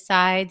somebody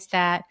decides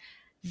that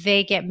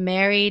they get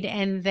married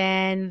and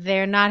then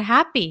they're not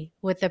happy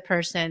with the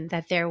person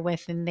that they're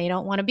with and they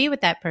don't want to be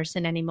with that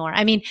person anymore.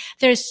 I mean,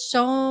 there's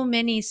so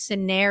many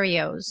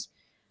scenarios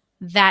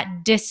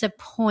that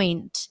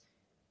disappoint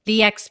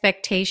the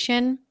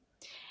expectation.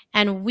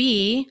 And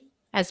we,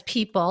 as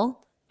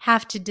people,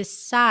 have to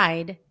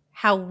decide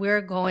how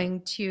we're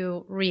going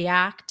to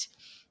react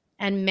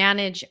and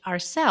manage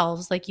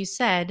ourselves, like you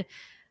said,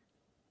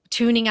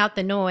 tuning out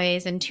the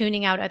noise and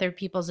tuning out other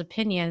people's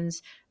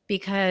opinions,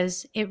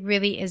 because it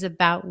really is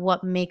about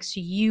what makes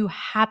you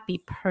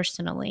happy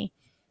personally.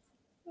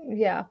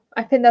 Yeah,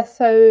 I think that's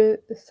so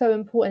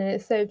important and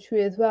it's so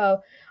true as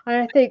well. And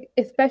I think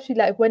especially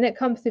like when it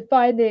comes to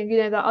finding,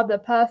 that other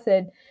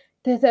person,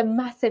 there's a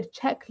massive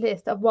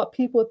checklist of what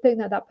people think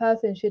that that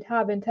person should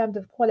have in terms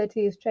of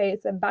qualities,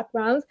 traits, and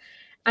backgrounds.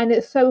 And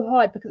it's so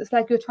hard because it's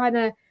like you're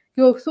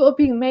sort of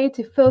being made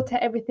to filter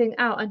everything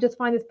out and just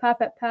find this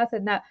perfect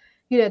person that,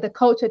 the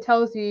culture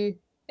tells you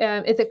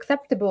is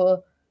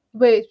acceptable,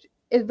 which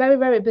is very,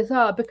 very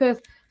bizarre because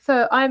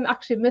so I'm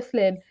actually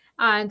Muslim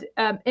and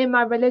in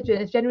my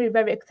religion, it's generally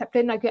very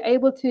accepting. Like you're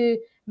able to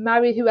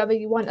marry whoever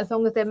you want as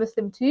long as they're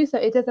Muslim too. So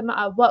it doesn't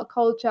matter what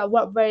culture,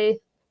 what race,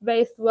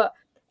 what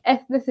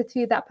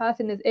ethnicity that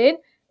person is in.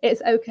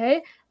 It's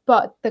okay.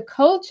 But the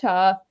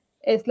culture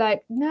is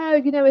like,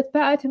 no, it's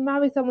better to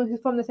marry someone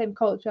who's from the same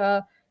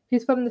culture,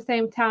 who's from the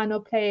same town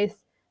or place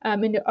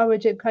in the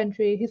origin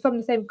country, who's from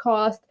the same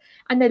caste,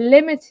 and they're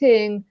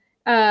limiting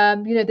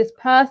this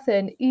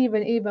person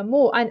even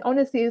more. And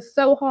honestly, it's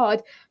so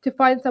hard to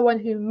find someone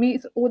who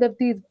meets all of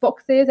these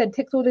boxes and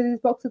ticks all of these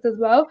boxes as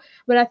well.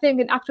 When I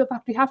think in actual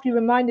fact, you have to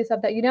remind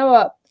yourself that, you know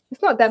what,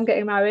 it's not them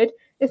getting married.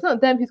 It's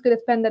not them who's going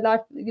to spend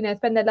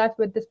their life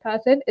with this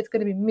person. It's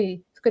going to be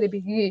me. It's going to be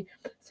you.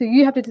 So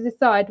you have to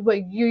decide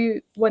what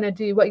you want to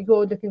do, what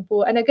you're looking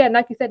for. And again,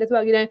 like you said as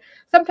well,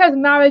 sometimes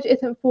marriage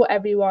isn't for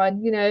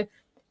everyone.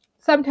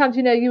 Sometimes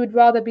you would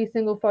rather be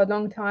single for a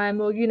long time,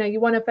 or you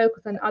want to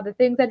focus on other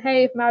things, and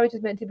hey, if marriage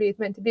is meant to be, it's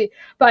meant to be.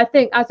 But I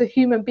think as a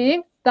human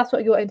being, that's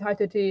what you're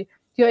entitled to.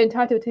 You're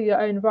entitled to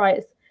your own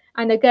rights.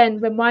 And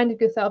again, reminding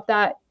yourself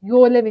that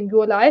you're living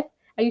your life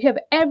and you have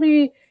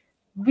every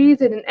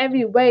reason and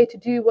every way to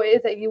do what it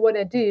is that you want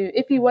to do.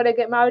 If you want to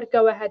get married,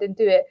 go ahead and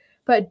do it,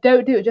 but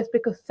don't do it just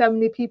because so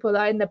many people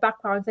are in the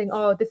background saying,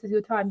 oh, this is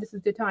your time, this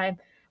is your time,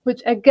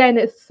 which again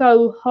is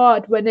so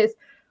hard when it's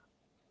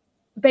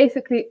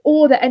basically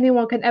all that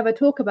anyone can ever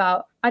talk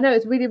about. I know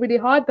it's really, really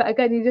hard, but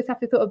again, you just have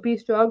to sort of be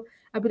strong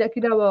and be like,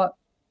 you know what,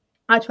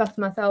 I trust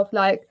myself.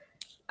 Like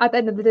at the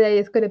end of the day,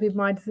 it's going to be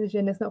my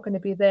decision. It's not going to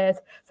be theirs.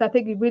 So I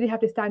think you really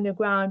have to stand your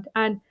ground.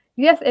 And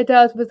yes, it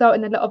does result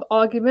in a lot of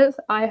arguments.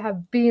 I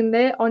have been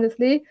there,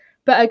 honestly.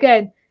 But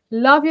again,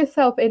 love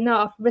yourself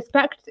enough,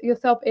 respect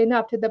yourself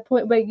enough to the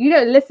point where you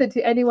don't listen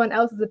to anyone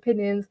else's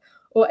opinions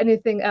or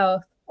anything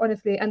else,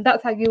 honestly. And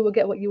that's how you will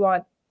get what you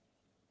want.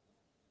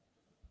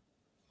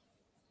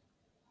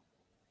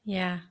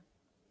 Yeah.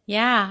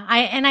 Yeah.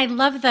 I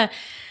love the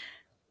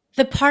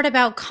part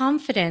about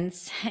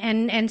confidence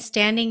and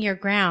standing your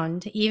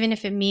ground, even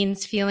if it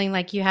means feeling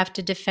like you have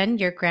to defend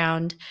your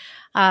ground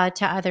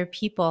to other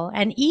people,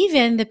 and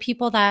even the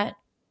people that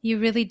you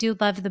really do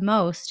love the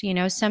most.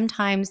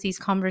 Sometimes these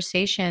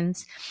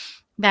conversations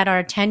that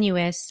are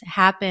tenuous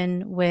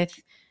happen with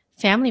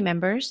family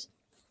members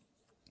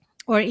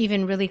or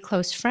even really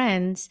close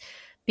friends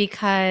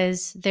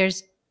because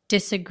there's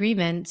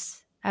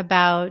disagreements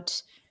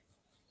about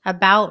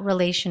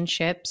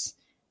relationships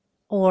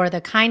or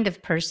the kind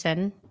of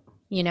person,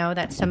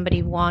 that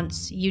somebody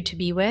wants you to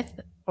be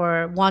with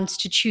or wants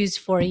to choose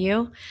for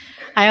you.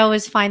 I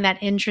always find that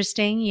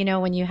interesting,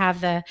 when you have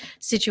the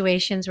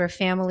situations where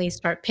families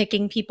start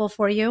picking people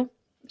for you.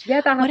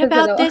 Yeah, that What happens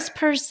a about lot. this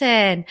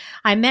person?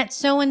 I met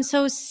so and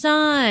so's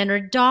son or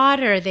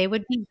daughter. They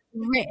would be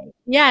great.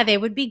 Yeah, they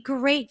would be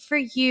great for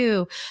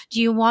you.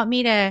 Do you want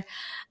me to,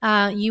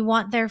 you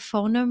want their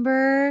phone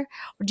number?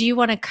 Or do you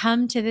want to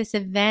come to this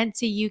event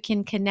so you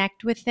can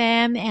connect with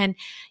them? And,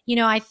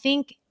 I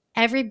think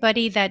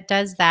everybody that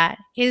does that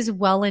is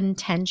well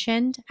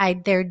intentioned.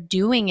 They're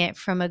doing it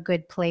from a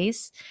good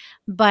place.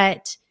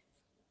 But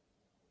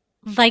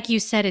like you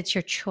said, it's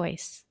your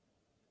choice.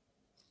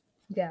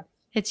 Yeah.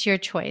 It's your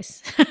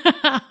choice.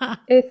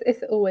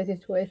 It's always your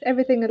choice.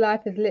 Everything in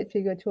life is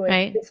literally your choice.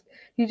 Right?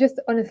 You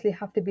just honestly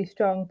have to be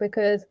strong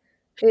because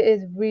it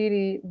is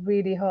really,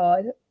 really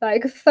hard.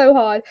 Like so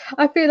hard.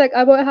 I feel like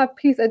I won't have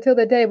peace until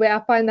the day where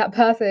I find that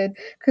person.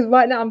 Because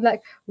right now I'm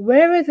like,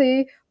 where is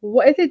he?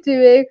 What is he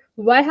doing?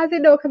 Why has he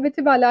not come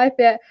into my life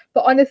yet?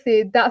 But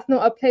honestly, that's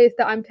not a place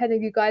that I'm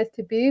telling you guys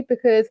to be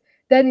because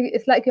then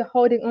it's like you're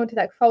holding on to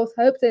like false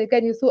hopes. And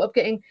again, you're sort of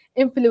getting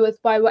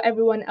influenced by what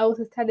everyone else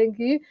is telling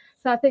you.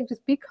 So I think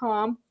just be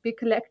calm, be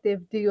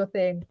collective, do your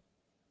thing.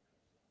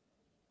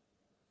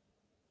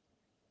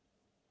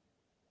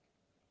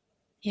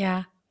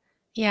 Yeah.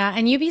 Yeah.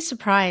 And you'd be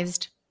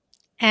surprised.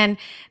 And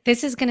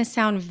this is going to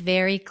sound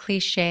very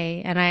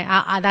cliche. And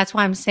that's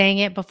why I'm saying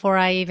it before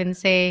I even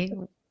say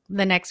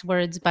the next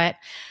words. But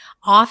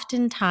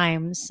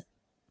oftentimes,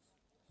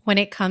 when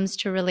it comes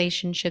to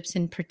relationships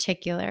in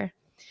particular,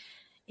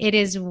 It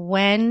is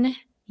when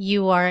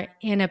you are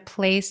in a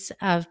place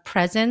of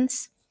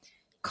presence,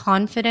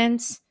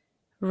 confidence,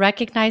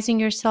 recognizing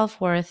your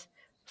self-worth,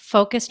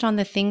 focused on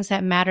the things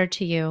that matter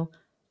to you,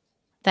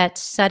 that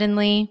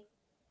suddenly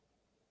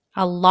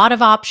a lot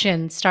of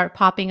options start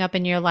popping up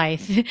in your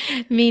life,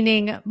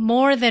 meaning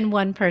more than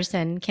one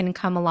person can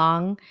come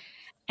along.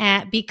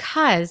 And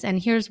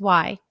here's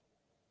why.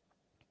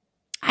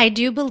 I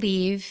do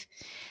believe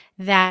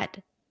that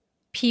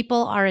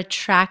people are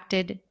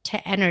attracted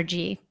to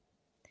energy.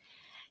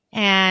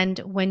 And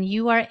when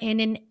you are in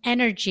an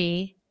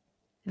energy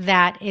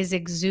that is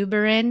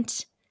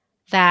exuberant,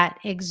 that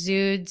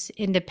exudes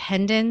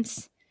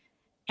independence,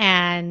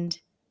 and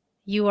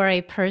you are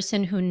a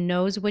person who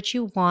knows what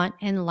you want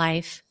in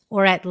life,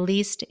 or at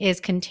least is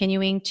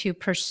continuing to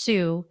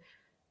pursue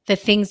the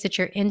things that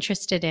you're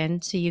interested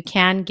in so you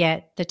can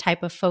get the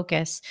type of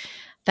focus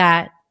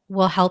that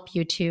will help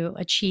you to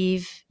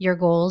achieve your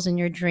goals and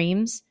your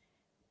dreams,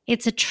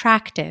 it's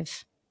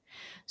attractive.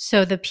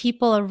 So the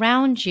people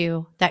around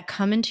you that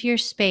come into your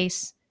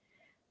space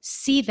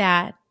see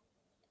that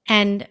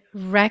and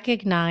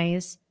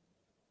recognize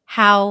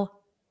how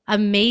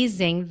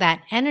amazing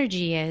that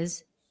energy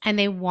is, and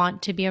they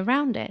want to be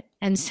around it.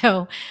 And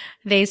so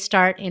they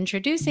start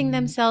introducing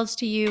themselves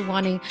to you,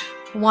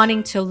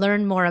 wanting to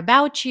learn more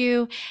about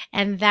you,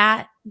 and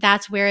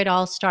that's where it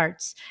all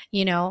starts,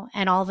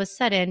 and all of a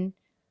sudden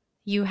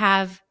you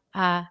have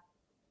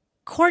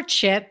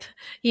courtship,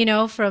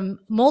 from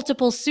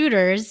multiple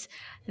suitors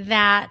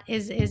that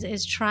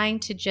is trying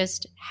to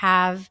just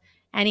have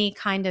any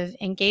kind of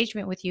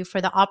engagement with you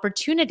for the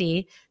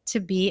opportunity to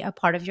be a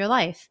part of your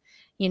life,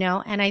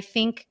 and I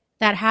think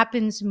that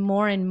happens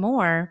more and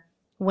more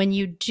when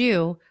you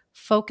do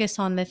focus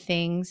on the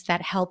things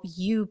that help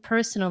you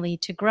personally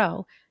to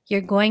grow.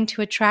 You're going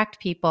to attract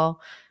people.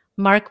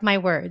 Mark my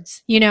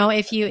words.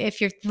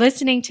 If you're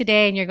listening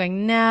today and you're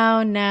going,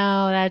 no,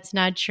 that's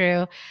not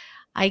true,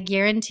 I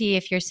guarantee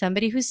if you're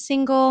somebody who's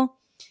single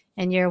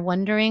and you're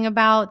wondering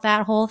about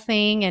that whole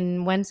thing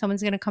and when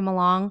someone's going to come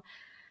along,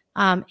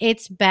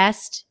 it's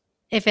best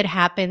if it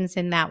happens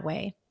in that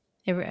way.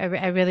 I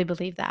really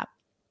believe that.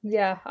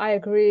 Yeah, I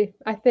agree.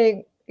 I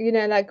think,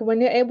 like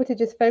when you're able to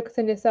just focus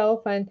on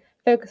yourself and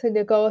focus on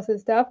your goals and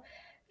stuff,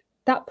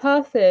 that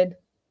person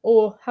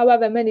or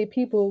however many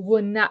people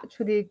will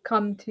naturally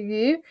come to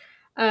you.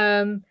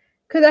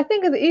 Because I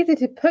think it's easy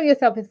to put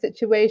yourself in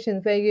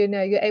situations where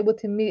you're able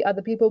to meet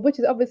other people, which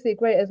is obviously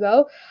great as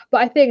well.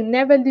 But I think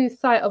never lose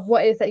sight of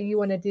what it is that you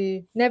want to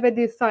do. Never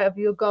lose sight of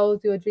your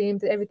goals, your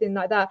dreams, and everything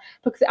like that.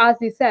 Because as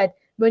you said,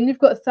 when you've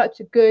got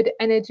such a good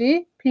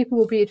energy, people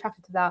will be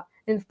attracted to that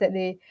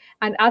instantly.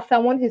 And as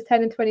someone who's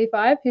turning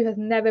 25, who has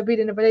never been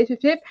in a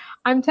relationship,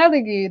 I'm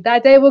telling you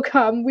that day will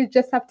come. We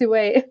just have to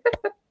wait.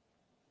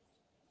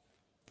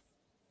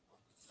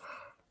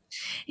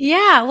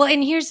 Yeah. Well,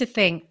 and here's the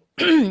thing.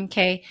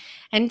 Okay.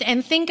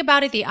 And think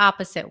about it the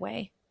opposite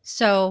way.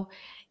 So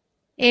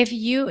if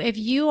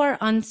you are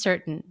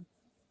uncertain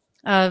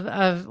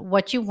of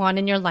what you want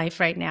in your life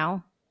right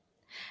now,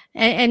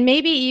 and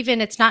maybe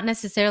even it's not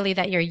necessarily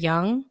that you're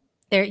young.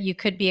 There, you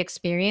could be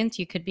experienced,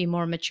 you could be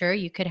more mature,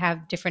 you could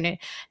have different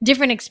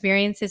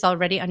experiences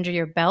already under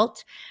your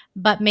belt,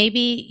 but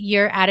maybe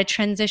you're at a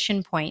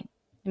transition point.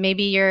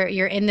 Maybe you're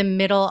in the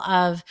middle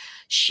of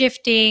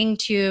shifting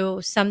to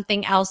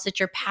something else that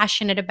you're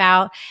passionate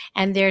about,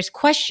 and there's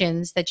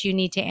questions that you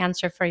need to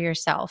answer for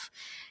yourself.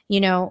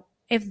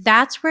 If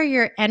that's where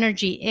your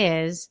energy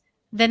is,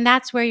 then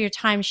that's where your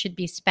time should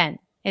be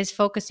spent, is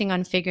focusing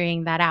on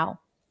figuring that out.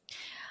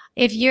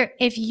 If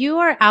you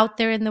are out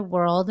there in the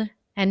world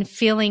and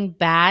feeling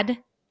bad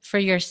for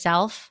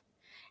yourself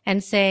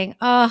and saying,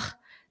 "Oh,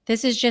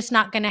 this is just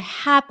not going to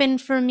happen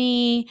for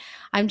me.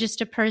 I'm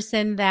just a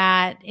person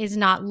that is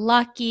not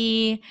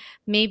lucky.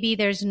 Maybe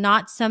there's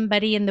not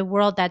somebody in the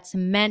world that's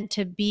meant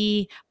to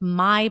be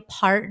my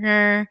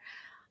partner.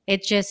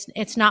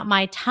 It's not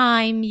my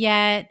time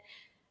yet."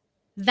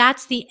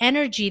 That's the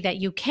energy that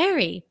you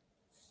carry.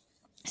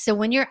 So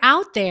when you're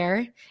out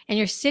there and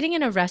you're sitting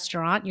in a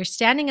restaurant, you're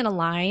standing in a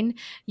line,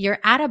 you're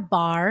at a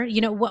bar,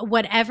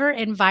 whatever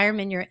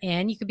environment you're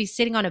in, you could be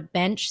sitting on a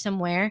bench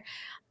somewhere.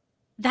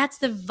 That's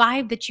the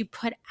vibe that you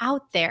put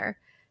out there.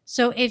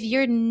 So if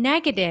you're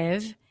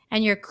negative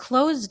and you're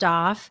closed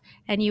off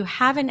and you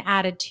have an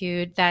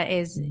attitude that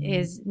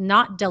is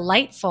not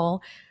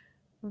delightful,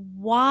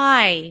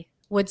 why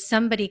would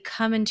somebody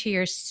come into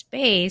your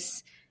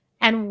space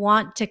and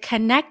want to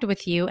connect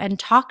with you and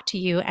talk to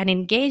you and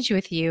engage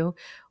with you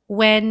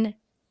when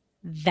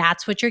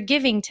that's what you're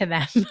giving to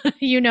them,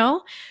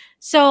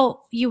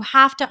 So you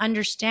have to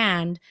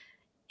understand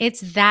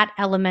it's that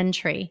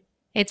elementary.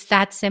 It's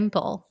that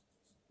simple,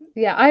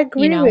 Yeah, I you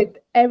agree know? with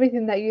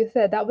everything that you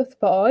said. That was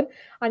spot on.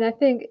 And I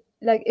think,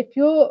 like, if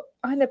you're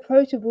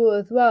unapproachable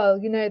as well,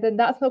 then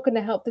that's not going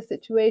to help the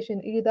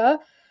situation either.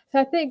 So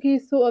I think you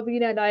sort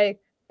of, like,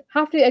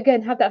 have to,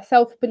 again, have that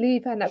self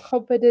belief and that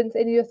confidence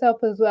in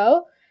yourself as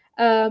well.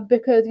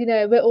 Because,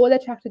 we're all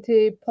attracted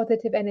to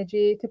positive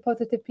energy, to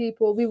positive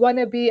people. We want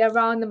to be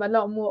around them a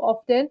lot more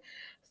often.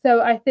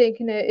 So I think,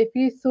 if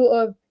you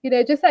sort of,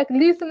 just like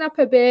loosen up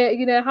a bit,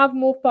 have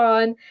more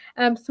fun,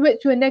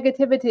 switch your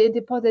negativity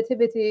into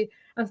positivity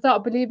and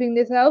start believing in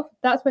yourself,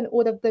 that's when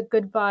all of the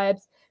good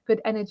vibes,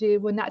 good energy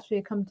will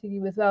naturally come to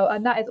you as well.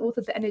 And that is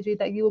also the energy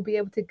that you will be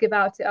able to give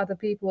out to other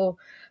people.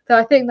 So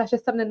I think that's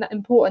just something that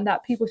important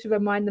that people should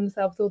remind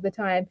themselves all the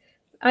time.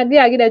 And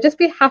yeah, just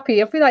be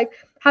happy. I feel like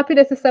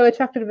happiness is so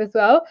attractive as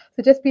well.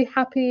 So just be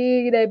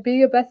happy, be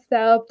your best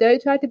self.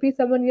 Don't try to be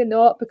someone you're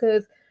not,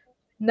 because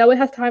no one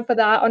has time for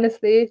that,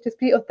 honestly. Just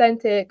be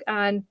authentic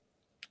and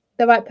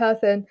the right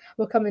person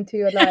will come into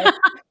your life.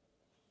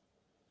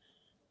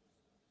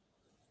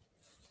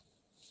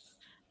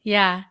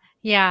 Yeah,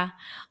 yeah.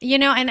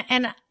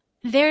 And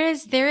there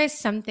is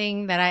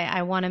something that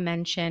I want to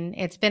mention.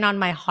 It's been on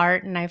my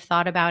heart and I've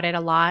thought about it a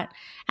lot.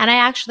 And I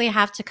actually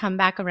have to come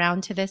back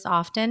around to this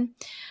often.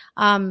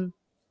 Um,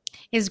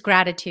 is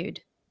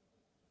gratitude.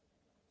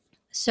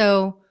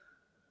 So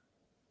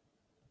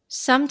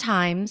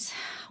sometimes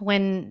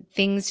when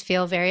things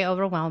feel very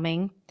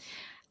overwhelming,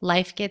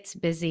 life gets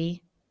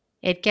busy,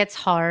 it gets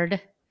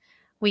hard.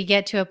 We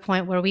get to a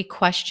point where we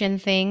question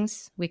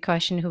things. We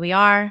question who we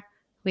are.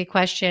 We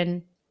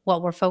question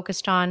what we're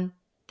focused on,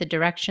 the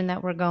direction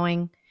that we're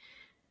going.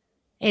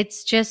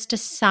 It's just a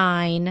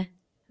sign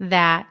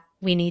that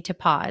we need to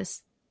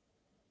pause.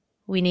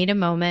 We need a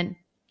moment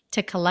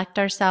to collect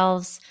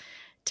ourselves,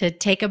 to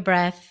take a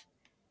breath,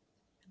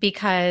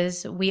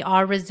 because we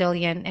are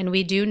resilient and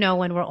we do know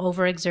when we're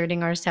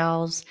overexerting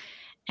ourselves.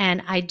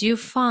 And I do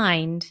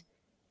find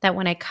that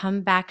when I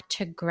come back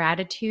to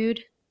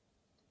gratitude,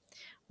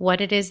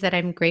 what it is that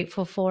I'm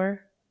grateful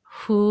for,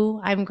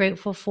 who I'm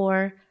grateful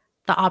for,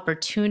 the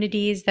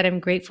opportunities that I'm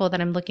grateful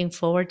that I'm looking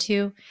forward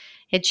to,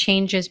 it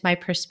changes my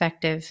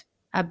perspective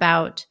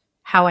about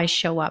how I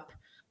show up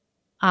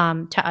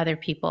to other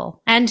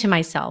people and to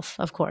myself.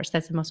 Of course,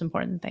 that's the most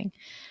important thing.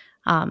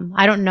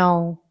 I don't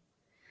know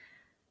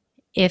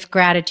if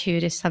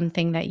gratitude is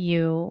something that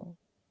you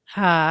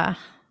uh,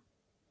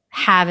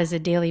 have as a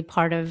daily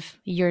part of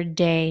your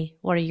day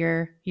or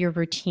your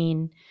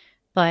routine,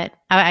 but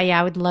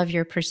I would love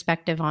your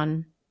perspective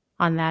on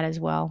that as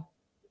well.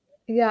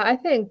 Yeah, I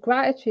think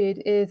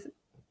gratitude is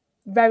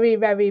very,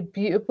 very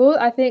beautiful.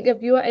 I think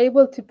if you are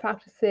able to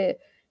practice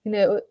it,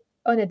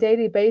 on a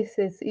daily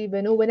basis,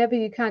 even, or whenever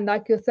you can,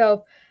 like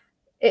yourself,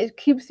 it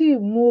keeps you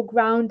more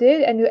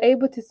grounded and you're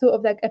able to sort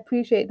of like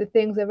appreciate the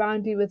things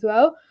around you as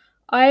well.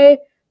 I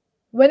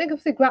When it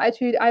comes to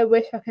gratitude, I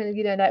wish I can,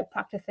 like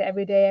practice it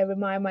every day and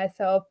remind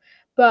myself.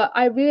 But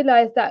I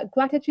realize that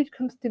gratitude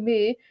comes to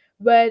me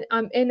when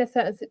I'm in a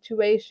certain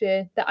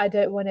situation that I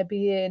don't want to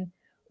be in,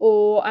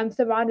 or I'm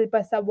surrounded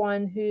by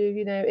someone who,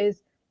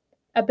 is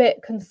a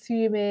bit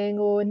consuming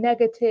or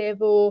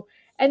negative or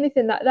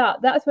anything like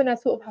that. That's when I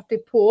sort of have to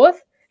pause.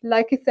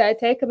 Like you said,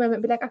 take a moment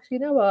and be like, actually,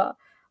 you know what?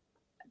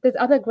 There's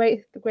other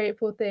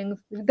grateful things.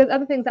 There's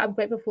other things that I'm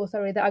grateful for,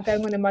 sorry, that are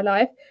going on in my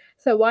life.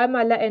 So why am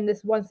I letting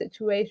this one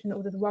situation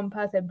or this one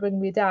person bring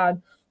me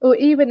down? Or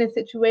even in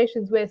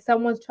situations where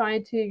someone's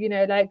trying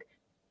to, like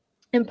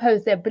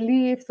impose their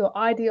beliefs or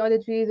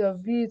ideologies or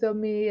views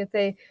on me and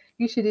say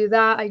you should do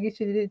that and you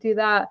should do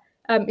that.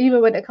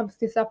 Even when it comes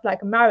to stuff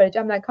like marriage,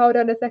 I'm like, hold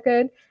on a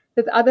second.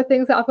 There's other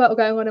things that I've got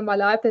going on in my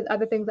life. There's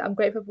other things that I'm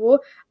grateful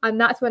for,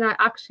 and that's when I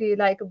actually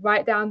like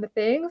write down the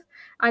things.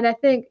 And I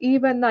think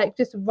even like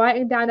just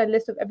writing down a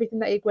list of everything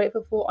that you're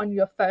grateful for on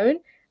your phone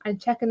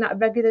and checking that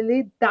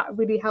regularly, that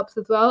really helps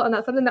as well. And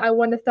that's something that I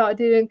want to start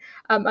doing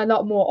a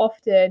lot more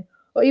often,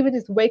 or even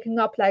just waking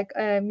up like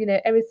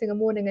every single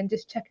morning and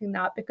just checking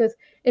that, because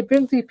it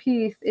brings you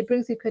peace, it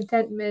brings you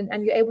contentment,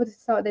 and you're able to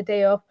start the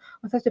day off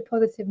on such a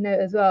positive note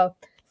as well.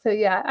 So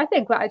yeah, I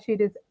think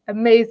gratitude is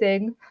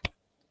amazing.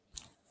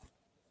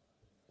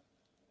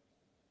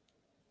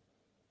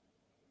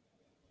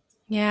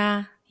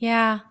 Yeah,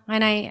 yeah.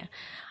 And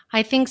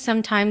I think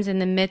sometimes in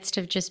the midst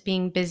of just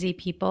being busy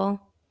people,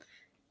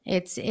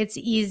 it's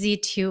easy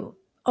to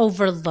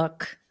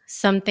overlook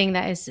something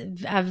that is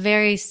a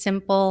very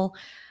simple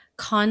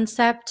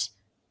concept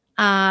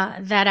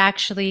that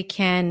actually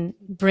can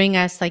bring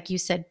us, like you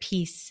said,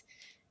 peace.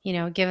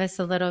 Give us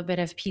a little bit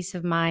of peace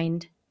of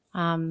mind.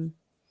 Um,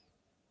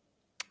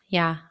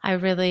 yeah, I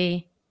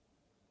really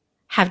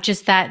have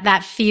just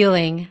that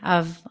feeling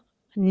of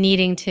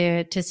needing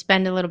to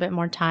spend a little bit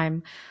more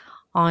time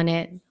on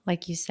it,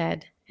 like you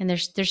said. And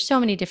there's so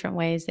many different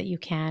ways that you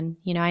can.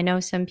 I know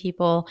some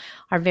people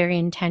are very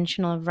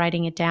intentional of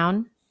writing it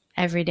down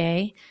every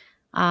day.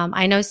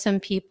 I know some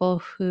people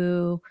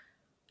who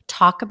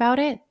talk about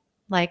it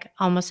like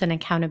almost an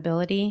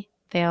accountability.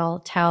 They'll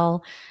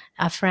tell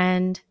a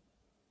friend,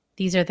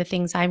 these are the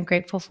things I'm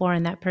grateful for,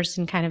 and that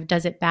person kind of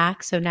does it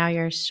back. So now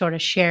you're sort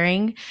of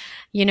sharing,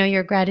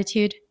 your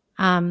gratitude.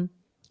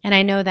 And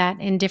I know that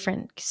in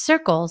different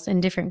circles,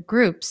 in different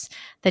groups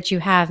that you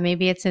have,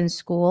 maybe it's in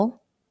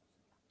school,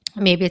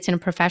 maybe it's in a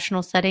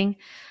professional setting,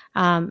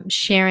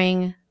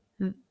 sharing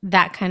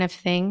that kind of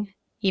thing,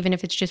 even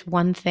if it's just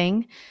one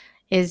thing,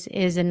 is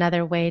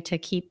another way to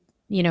keep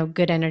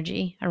good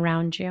energy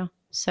around you.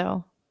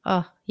 So,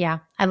 oh yeah,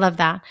 I love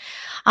that.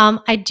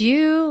 I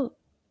do.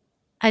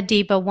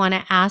 Adiba, want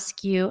to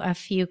ask you a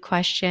few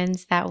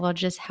questions that will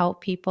just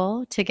help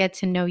people to get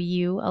to know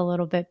you a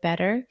little bit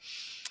better.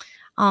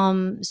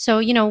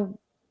 So,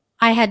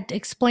 I had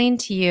explained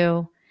to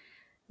you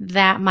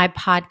that my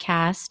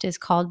podcast is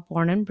called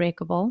Born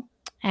Unbreakable.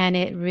 And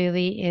it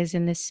really is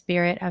in the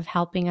spirit of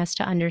helping us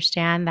to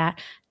understand that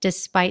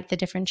despite the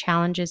different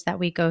challenges that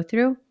we go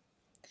through,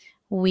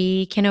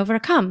 we can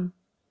overcome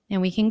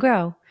and we can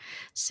grow.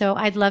 So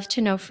I'd love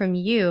to know from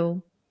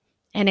you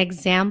an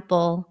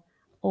example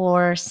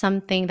or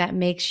something that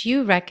makes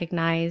you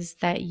recognize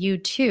that you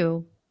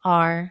too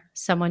are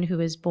someone who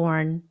is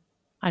born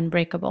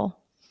unbreakable.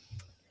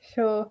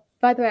 Sure.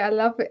 By the way, I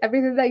love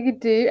everything that you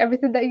do,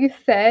 everything that you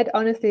said.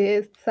 Honestly,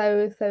 it's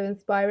so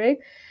inspiring.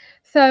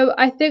 So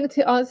I think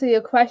to answer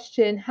your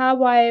question,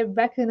 how I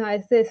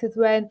recognize this is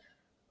when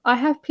I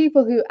have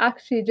people who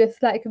actually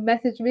just like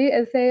message me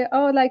and say,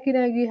 "Oh, like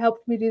you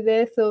helped me do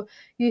this, or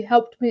you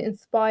helped me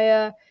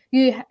inspire,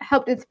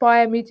 helped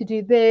inspire me to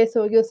do this,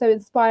 or you're so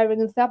inspiring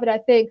and stuff." And I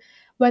think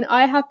when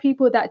I have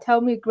people that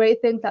tell me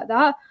great things like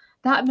that,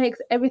 that makes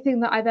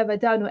everything that I've ever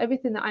done or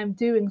everything that I'm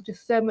doing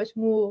just so much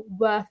more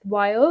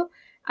worthwhile.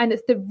 And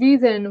it's the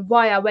reason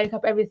why I wake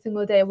up every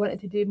single day wanting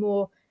to do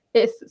more.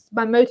 It's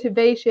my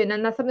motivation,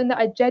 and that's something that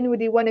I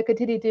genuinely want to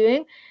continue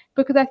doing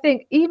because I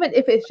think even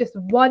if it's just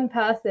one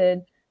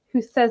person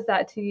who says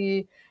that to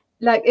you,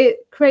 like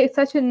it creates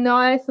such a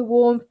nice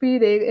warm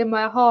feeling in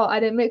my heart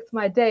and it makes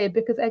my day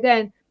because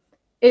again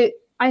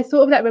I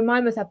sort of like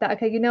remind myself that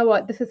okay, you know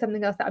what, this is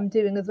something else that I'm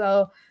doing as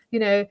well,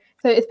 so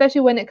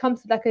especially when it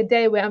comes to like a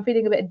day where I'm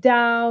feeling a bit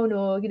down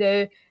or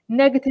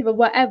negative or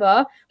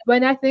whatever,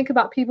 when I think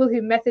about people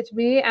who message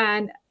me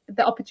and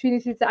the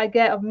opportunities that I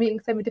get of meeting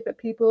so many different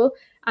people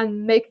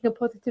and making a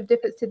positive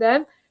difference to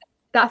them,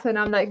 that's when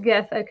I'm like,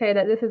 yes, okay,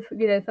 that this is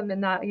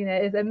something that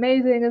is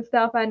amazing and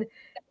stuff. And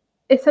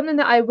it's something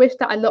that I wish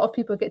that a lot of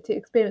people get to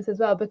experience as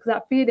well because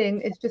that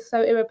feeling is just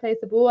so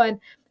irreplaceable. And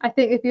I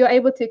think if you're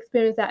able to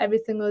experience that every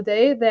single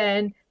day,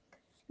 then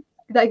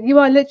like you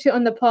are literally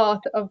on the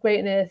path of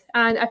greatness.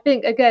 And I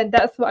think again,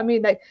 that's what I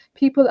mean. Like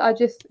people are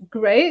just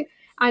great.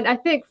 And I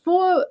think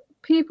for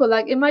people,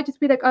 like it might just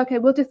be like, okay,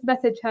 we'll just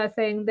message her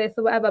saying this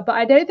or whatever. But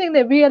I don't think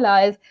they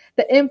realize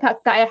the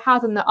impact that it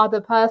has on the other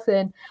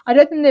person. I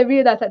don't think they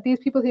realize that these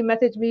people who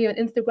message me on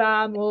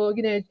Instagram or,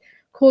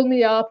 call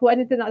me up or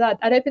anything like that,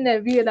 I don't think they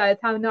realize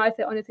how nice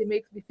it honestly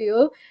makes me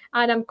feel.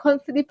 And I'm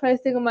constantly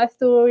posting on my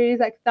stories,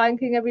 like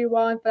thanking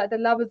everyone for like the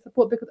love and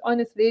support because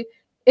honestly,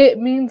 it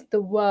means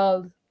the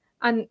world.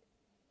 And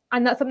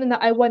that's something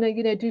that I want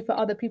to do for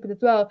other people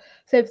as well.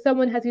 So if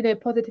someone has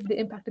positively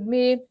impacted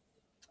me,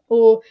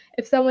 or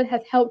if someone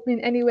has helped me in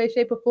any way,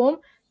 shape, or form,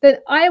 then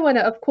I want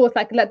to, of course,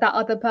 like let that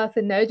other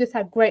person know just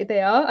how great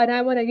they are, and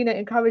I want to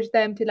encourage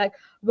them to like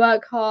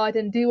work hard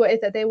and do what it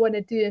is that they want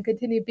to do and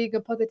continue being a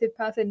positive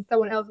person in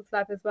someone else's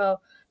life as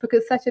well, because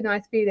it's such a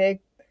nice feeling.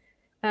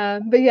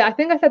 But yeah, I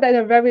think I said that in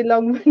a very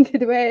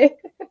long-winded way.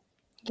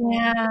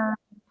 Yeah.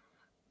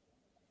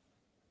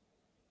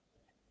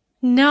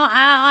 No,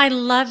 I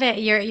love it.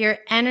 Your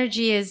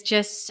energy is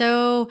just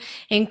so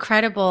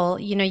incredible.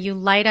 You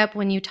light up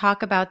when you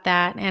talk about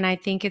that, and I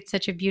think it's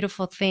such a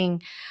beautiful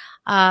thing.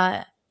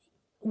 Uh,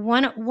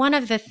 one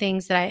of the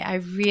things that I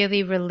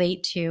really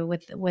relate to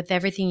with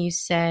everything you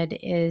said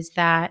is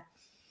that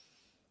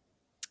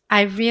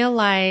I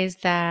realize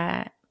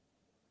that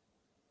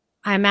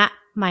I'm at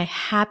my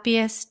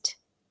happiest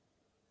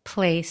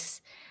place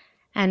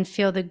and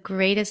feel the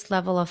greatest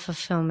level of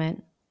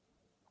fulfillment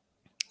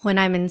when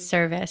I'm in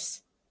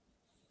service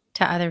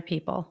to other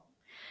people.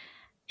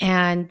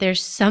 And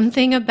there's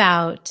something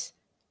about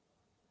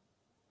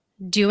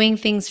doing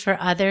things for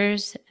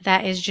others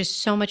that is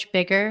just so much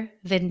bigger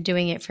than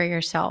doing it for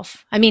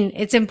yourself. I mean,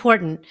 it's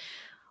important.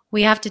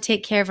 We have to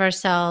take care of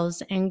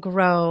ourselves and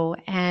grow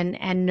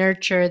and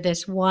nurture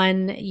this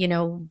one,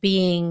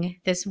 being,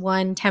 this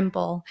one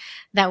temple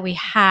that we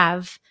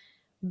have.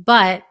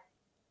 But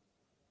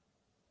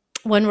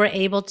when we're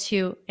able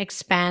to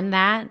expand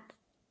that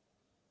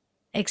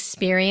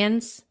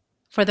experience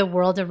for the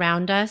world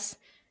around us,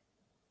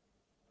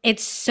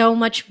 it's so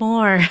much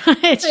more.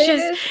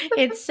 It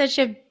It's such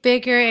a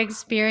bigger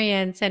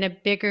experience and a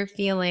bigger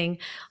feeling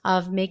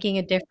of making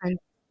a difference,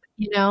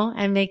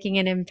 and making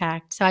an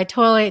impact. So I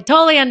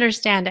totally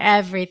understand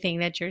everything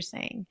that you're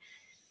saying.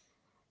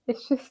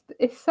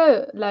 it's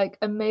so like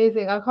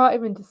amazing. I can't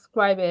even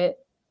describe it.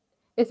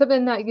 It's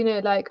something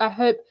that like I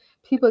hope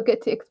people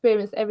get to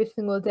experience every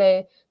single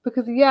day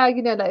because yeah,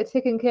 like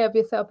taking care of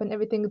yourself and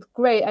everything is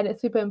great and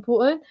it's super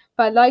important,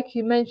 but like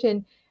you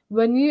mentioned,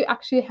 when you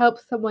actually help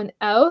someone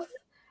else,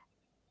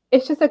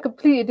 it's just a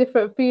completely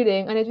different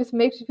feeling and it just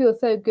makes you feel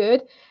so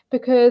good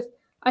because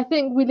I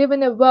think we live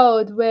in a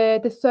world where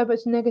there's so much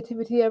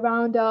negativity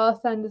around us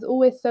and there's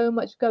always so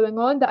much going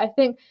on that I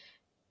think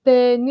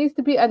there needs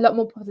to be a lot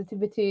more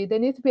positivity. There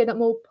needs to be a lot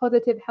more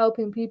positive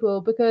helping people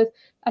because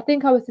I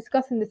think I was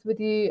discussing this with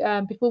you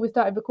before we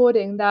started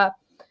recording that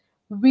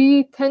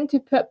we tend to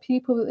put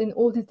people in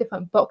all these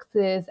different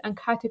boxes and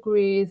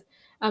categories.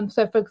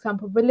 So, for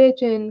example,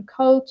 religion,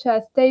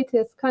 culture,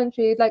 status,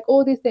 country, like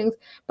all these things.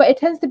 But it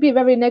tends to be a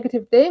very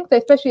negative thing, so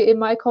especially in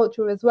my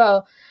culture as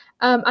well.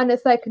 And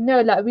it's like,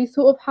 no, like we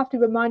sort of have to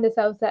remind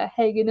ourselves that,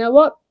 hey, you know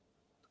what?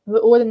 We're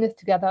all in this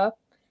together.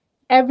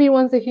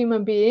 Everyone's a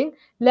human being.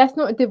 Let's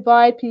not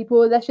divide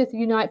people. Let's just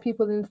unite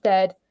people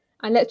instead.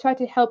 And let's try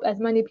to help as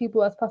many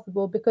people as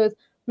possible because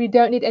we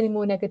don't need any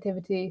more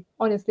negativity,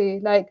 honestly.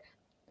 Like,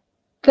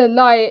 the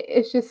light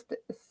is just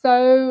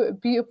so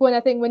beautiful. And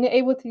I think when you're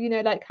able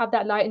to, like have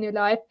that light in your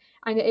life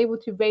and you're able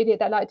to radiate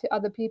that light to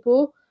other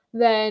people,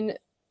 then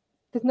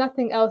there's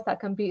nothing else that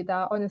can beat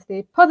that,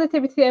 honestly.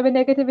 Positivity over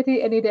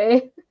negativity any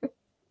day.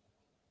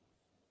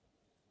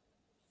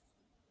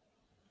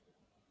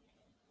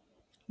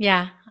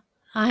 Yeah,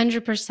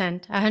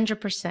 100%.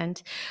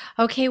 100%.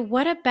 Okay,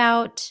 what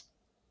about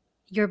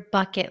your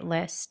bucket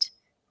list?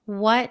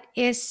 What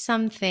is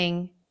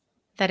something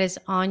that is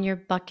on your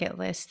bucket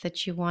list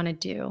that you want to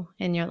do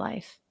in your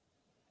life?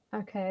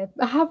 Okay,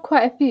 I have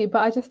quite a few, but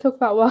I just talk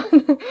about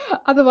one.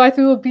 Otherwise,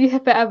 we will be here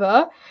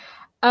forever.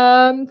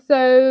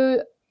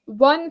 So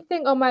one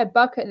thing on my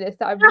bucket list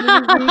that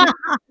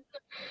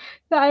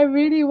I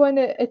really want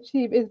to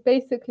achieve is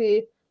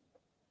basically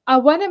I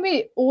want to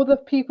meet all the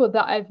people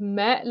that I've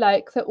met,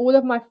 like, so all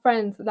of my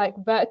friends, like,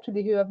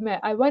 virtually who I've met,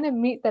 I want to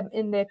meet them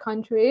in their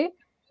country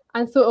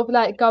and sort of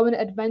like go on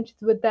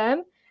adventures with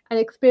them and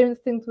experience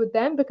things with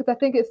them because I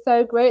think it's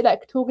so great,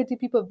 like, talking to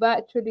people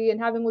virtually and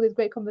having all these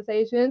great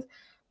conversations.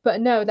 But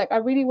no, like, I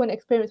really want to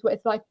experience what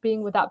it's like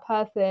being with that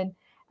person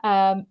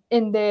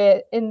in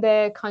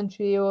their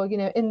country or,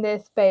 in their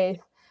space.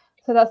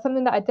 So that's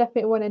something that I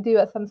definitely want to do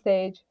at some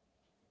stage.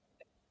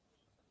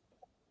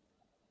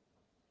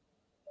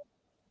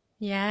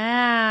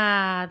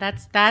 Yeah,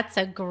 that's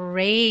a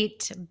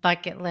great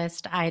bucket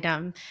list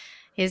item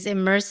is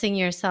immersing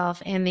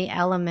yourself in the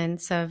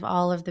elements of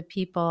all of the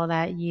people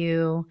that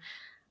you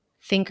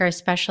think are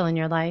special in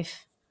your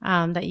life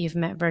that you've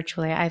met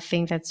virtually. I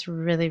think that's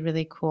really,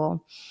 really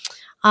cool.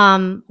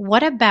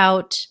 What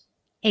about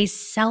a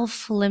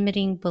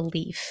self-limiting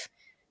belief?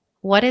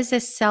 What is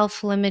a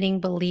self-limiting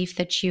belief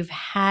that you've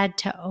had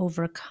to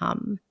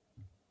overcome?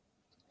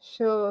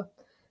 Sure.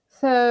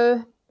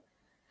 So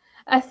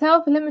a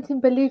self-limiting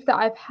belief that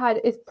I've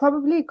had is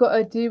probably got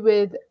to do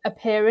with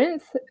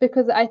appearance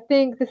because I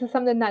think this is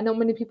something that not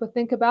many people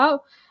think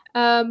about.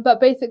 But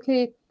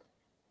basically,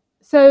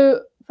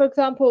 so for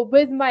example,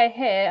 with my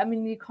hair, I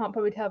mean, you can't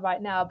probably tell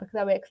right now because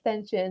I wear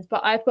extensions,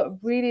 but I've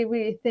got really,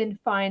 really thin,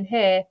 fine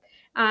hair.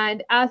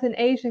 And as an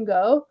Asian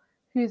girl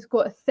who's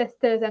got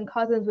sisters and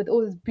cousins with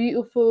all this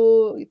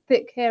beautiful,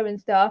 thick hair and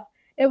stuff,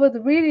 it was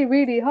really,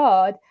 really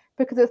hard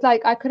because it's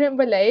like I couldn't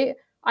relate.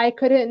 I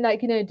couldn't,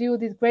 like, do all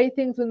these great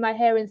things with my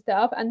hair and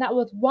stuff. And that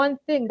was one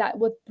thing that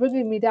was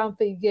bringing me down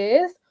for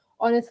years,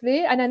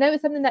 honestly. And I know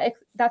it's something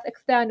that's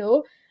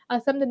external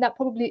and something that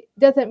probably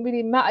doesn't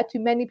really matter to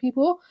many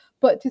people,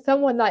 but to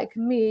someone like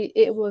me,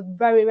 it was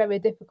very, very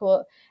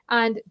difficult.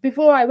 And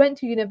before I went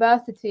to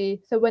university,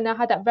 so when I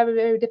had that very,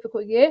 very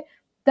difficult year,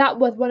 that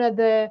was one of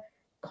the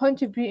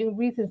contributing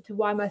reasons to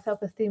why my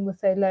self esteem was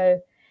so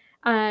low.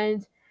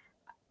 And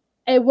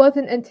it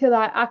wasn't until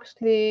I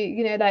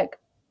actually, like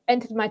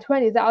entered my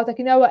 20s that I was like,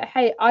 you know what,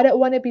 hey, I don't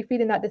want to be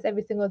feeling like this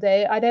every single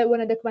day. I don't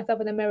want to look at myself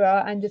in the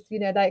mirror and just,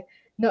 like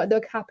not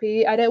look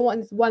happy. I don't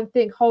want this one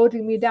thing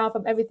holding me down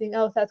from everything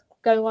else that's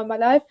going on in my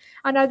life.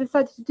 And I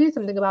decided to do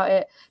something about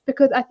it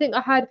because I think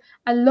I had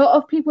a lot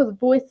of people's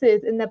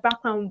voices in the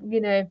background,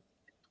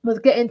 was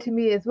getting to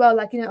me as well.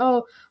 Like,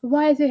 oh,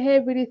 why is your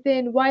hair really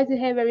thin? Why is your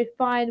hair very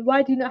fine?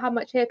 Why do you not have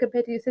much hair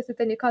compared to your sisters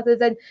and your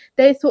cousins? And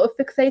they sort of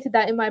fixated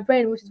that in my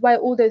brain, which is why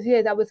all those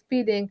years I was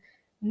feeling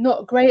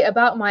not great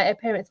about my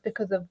appearance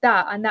because of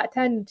that. And that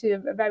turned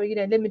into a very,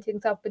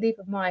 limiting self-belief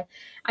of mine.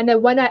 And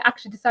then when I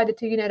actually decided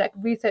to, like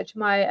research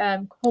my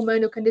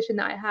hormonal condition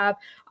that I have,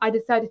 I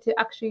decided to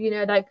actually,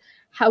 like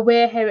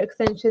wear hair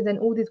extensions and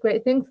all these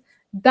great things.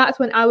 That's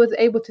when I was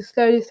able to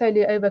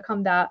slowly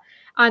overcome that.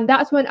 And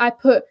that's when I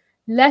put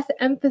less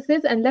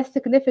emphasis and less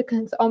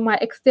significance on my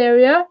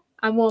exterior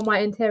and more on my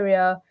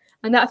interior.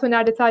 And that's when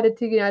I decided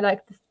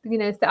to,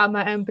 set up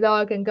my own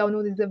blog and go on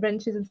all these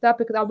adventures and stuff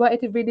because I wanted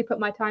to really put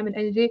my time and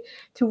energy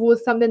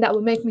towards something that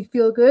will make me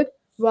feel good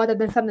rather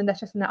than something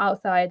that's just on the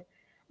outside.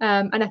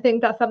 And I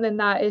think that's something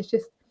that is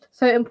just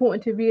so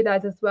important to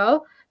realize as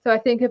well. So I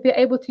think if you're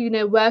able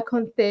to, work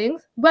on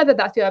things, whether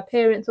that's your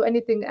appearance or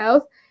anything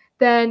else,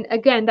 then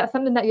again, that's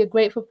something that you're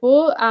grateful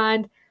for.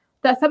 And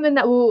that's something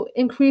that will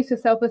increase your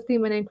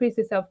self-esteem and increase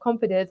your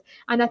self-confidence.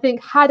 And I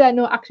think had I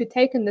not actually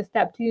taken the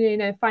step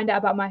to find out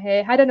about my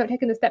hair, had I not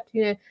taken the step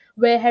to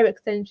wear hair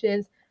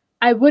extensions,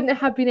 I wouldn't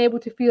have been able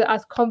to feel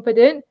as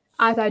confident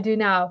as I do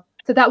now.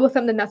 So that was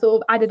something that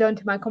sort of added on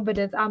to my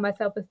confidence and my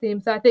self-esteem.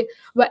 So I think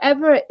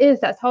whatever it is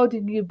that's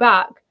holding you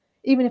back,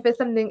 even if it's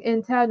something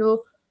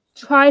internal,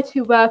 try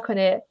to work on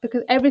it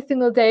because every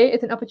single day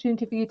is an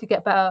opportunity for you to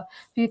get better,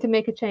 for you to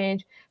make a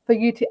change, for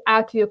you to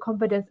add to your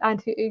confidence and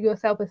to your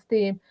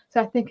self-esteem. So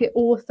I think it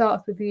all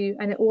starts with you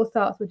and it all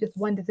starts with just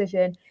one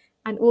decision.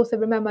 And also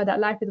remember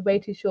that life is way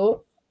too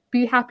short.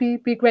 be happy,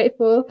 be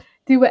grateful,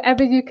 do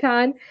whatever you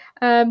can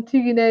to,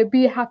 you know,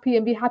 be happy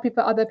and be happy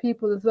for other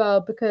people as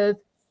well, because,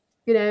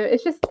 you know,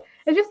 it's just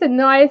a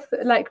nice,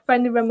 like,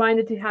 friendly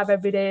reminder to have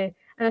every day.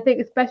 And I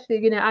think especially,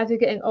 you know, as you're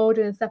getting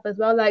older and stuff as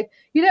well, like,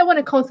 you don't want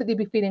to constantly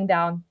be feeling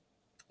down.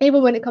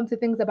 Even when it comes to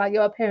things about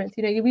your appearance,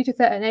 you know, you reach a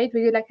certain age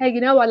where you're like, hey,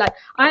 you know what, like,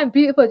 I am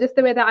beautiful just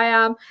the way that I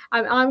am.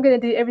 I'm going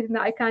to do everything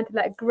that I can to,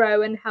 like,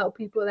 grow and help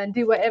people and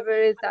do whatever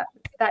it is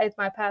that is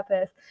my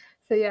purpose.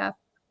 So yeah.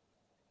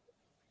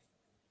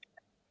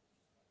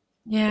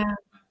 Yeah.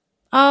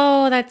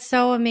 Oh, that's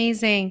so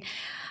amazing.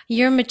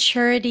 Your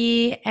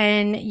maturity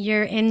and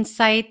your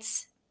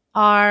insights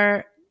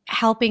are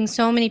helping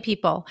so many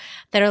people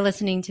that are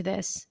listening to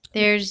this.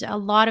 There's a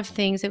lot of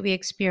things that we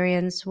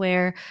experience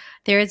where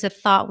there is a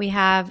thought we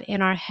have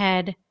in our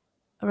head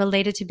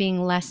related to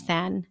being less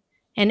than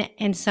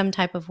in some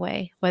type of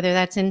way, whether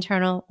that's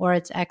internal or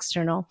it's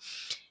external.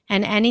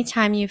 And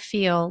anytime you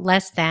feel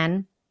less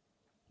than,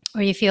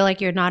 or you feel like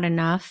you're not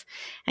enough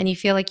and you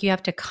feel like you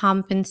have to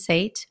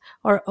compensate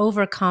or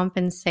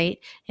overcompensate,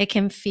 it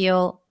can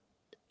feel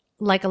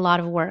like a lot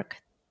of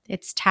work.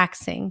 It's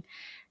taxing.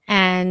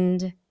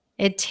 And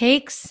it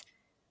takes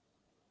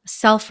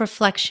self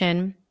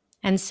reflection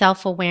and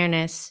self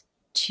awareness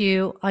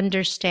to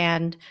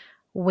understand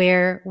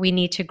where we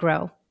need to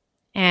grow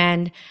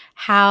and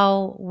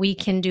how we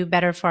can do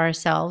better for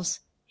ourselves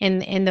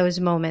in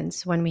those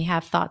moments when we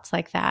have thoughts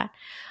like that.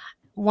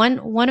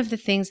 One of the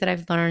things that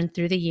I've learned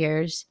through the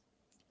years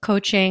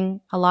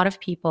coaching a lot of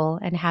people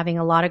and having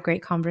a lot of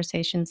great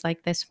conversations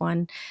like this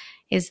one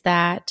is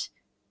that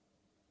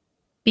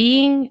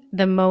being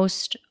the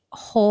most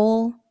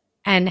whole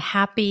and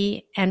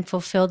happy and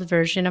fulfilled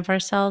version of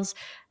ourselves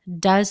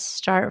does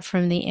start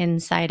from the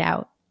inside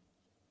out.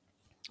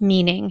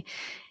 Meaning,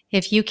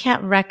 if you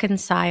can't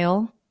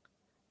reconcile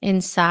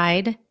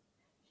inside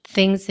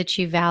things that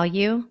you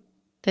value,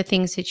 the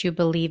things that you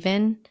believe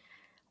in,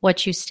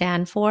 what you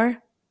stand for,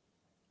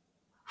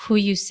 who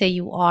you say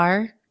you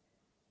are,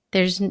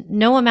 there's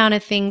no amount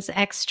of things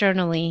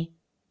externally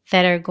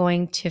that are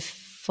going to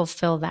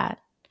fulfill that.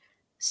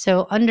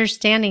 So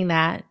understanding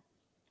that,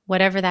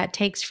 whatever that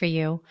takes for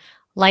you,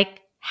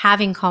 like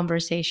having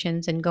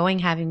conversations and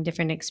having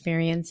different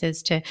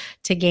experiences to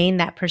gain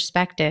that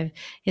perspective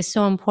is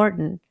so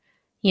important.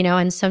 You know,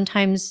 and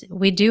sometimes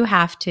we do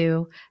have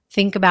to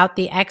think about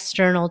the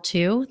external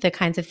too, the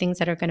kinds of things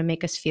that are going to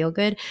make us feel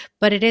good,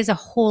 but it is a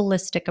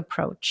holistic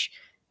approach.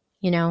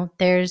 You know,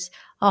 there's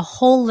a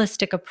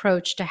holistic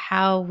approach to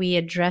how we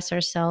address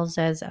ourselves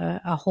as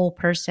a whole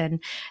person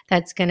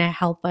that's going to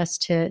help us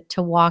to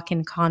walk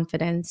in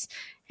confidence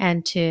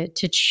and to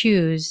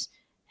choose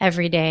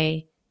every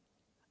day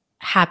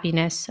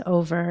happiness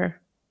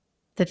over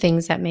the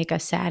things that make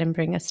us sad and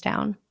bring us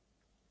down.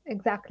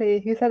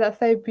 Exactly, you said that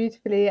so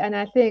beautifully. And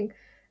I think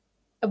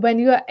when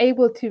you are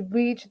able to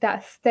reach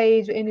that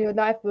stage in your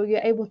life where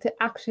you're able to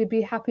actually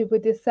be happy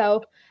with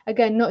yourself,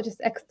 again, not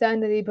just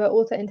externally but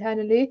also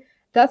internally,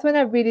 that's when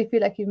I really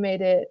feel like you've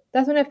made it.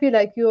 That's when I feel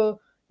like you're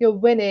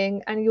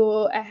winning and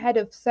you're ahead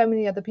of so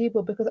many other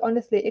people, because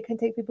honestly it can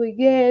take people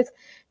years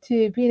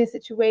to be in a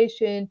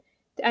situation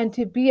and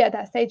to be at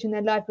that stage in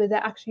their life where they're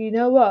actually, you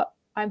know what,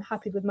 I'm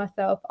happy with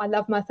myself, I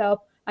love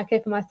myself, I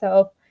care for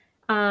myself,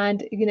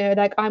 and, you know,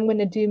 like, I'm going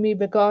to do me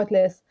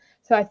regardless.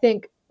 So I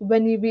think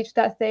when you reach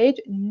that stage,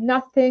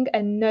 nothing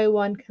and no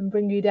one can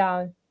bring you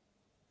down.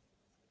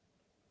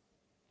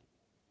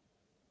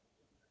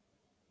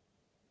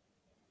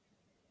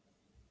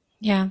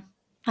 Yeah,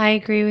 I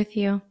agree with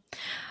you.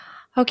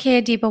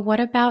 Okay, Adiba, what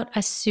about a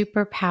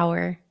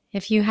superpower?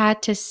 If you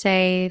had to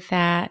say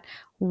that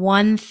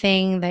one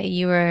thing that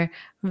you are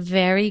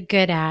very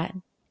good at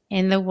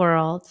in the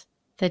world,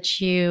 that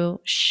you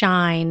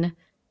shine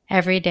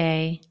every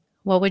day,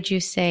 what would you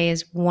say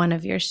is one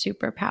of your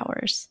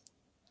superpowers?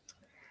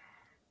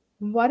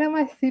 One of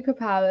my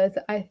superpowers,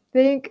 I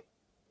think,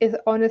 is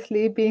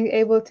honestly being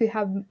able to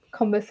have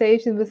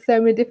conversations with so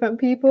many different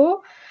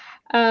people.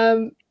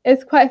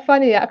 It's quite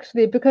funny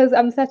actually, because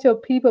I'm such a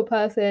people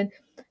person.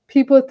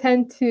 People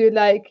tend to,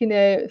 like, you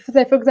know,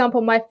 say for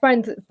example, my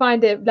friends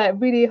find it like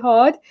really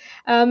hard.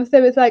 So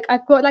it's like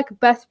I've got like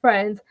best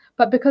friends,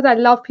 but because I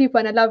love people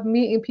and I love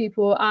meeting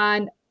people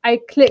and I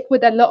click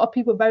with a lot of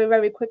people very,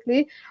 very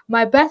quickly.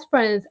 My best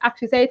friends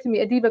actually say to me,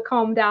 Adiba,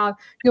 calm down.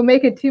 You're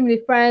making too many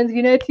friends,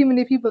 you know, too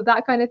many people,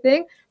 that kind of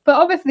thing. But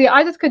obviously,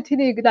 I just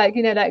continue, like,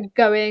 you know, like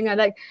going and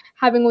like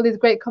having all these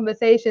great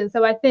conversations.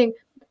 So I think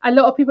a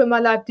lot of people in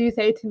my life do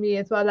say to me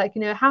as well, like,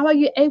 you know, how are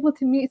you able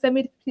to meet so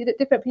many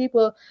different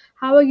people?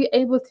 How are you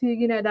able to,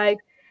 you know, like,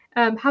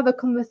 have a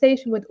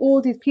conversation with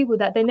all these people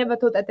that they never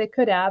thought that they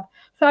could have?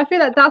 So I feel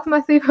like that's my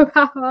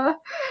superpower,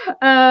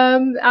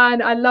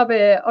 and I love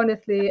it,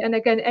 honestly. And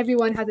again,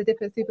 everyone has a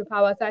different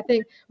superpower. So I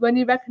think when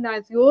you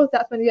recognize yours,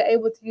 that's when you're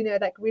able to, you know,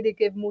 like, really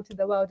give more to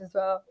the world as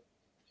well.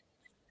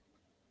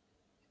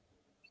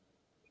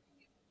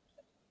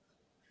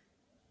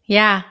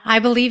 Yeah, I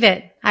believe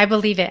it. I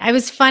believe it. I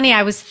was funny.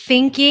 I was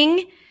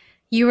thinking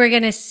you were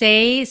going to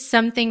say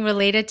something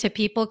related to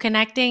people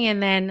connecting,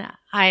 and then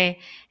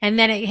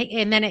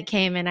it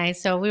came, and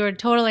so we were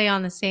totally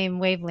on the same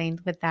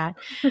wavelength with that.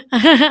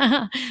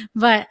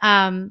 But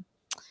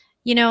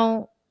you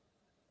know,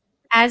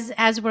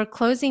 as we're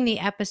closing the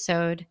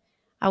episode,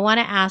 I want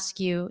to ask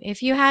you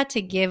if you had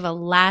to give a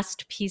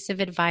last piece of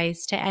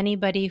advice to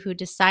anybody who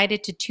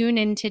decided to tune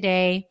in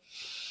today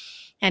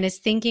and is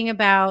thinking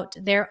about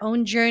their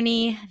own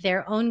journey,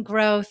 their own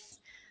growth,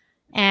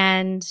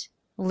 and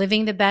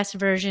living the best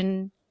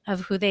version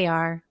of who they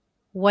are,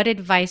 what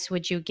advice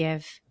would you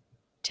give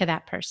to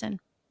that person?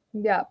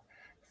 Yeah.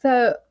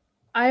 So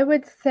I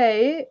would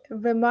say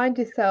remind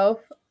yourself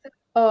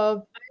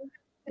of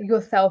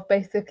yourself,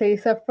 basically.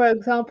 So, for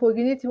example,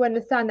 you need to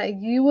understand that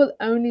you will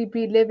only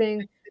be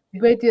living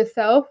with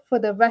yourself for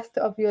the rest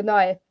of your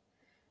life.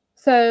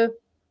 So,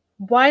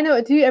 why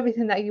not do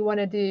everything that you want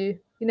to do?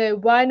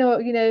 Why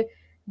not,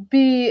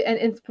 be an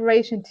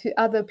inspiration to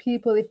other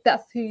people if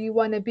that's who you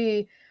want to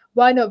be?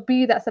 Why not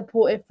be that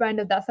supportive friend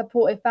or that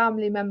supportive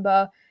family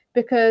member?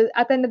 Because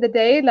at the end of the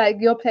day, like,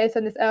 you're placed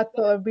on this earth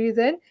for a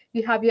reason.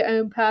 You have your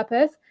own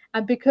purpose.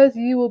 And because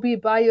you will be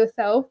by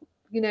yourself,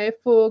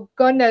 for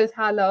God knows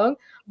how long,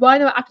 why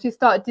not actually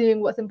start doing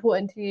what's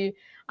important to you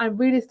and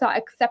really start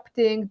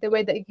accepting the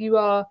way that you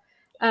are?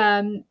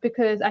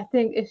 Because I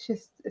think it's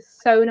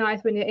so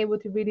nice when you're able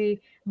to really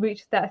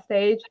reach that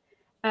stage.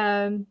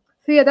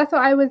 So yeah, that's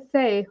what I would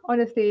say.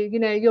 Honestly,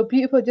 you're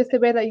beautiful just the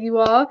way that you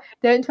are.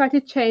 Don't try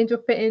to change or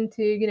fit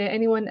into,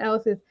 anyone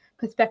else's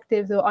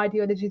perspectives or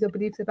ideologies or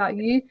beliefs about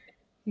you.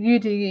 You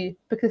do you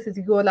because it's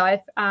your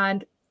life,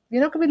 and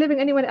you're not going to be living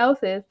anyone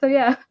else's. So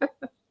yeah.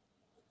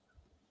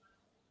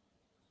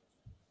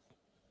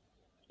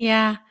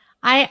 Yeah,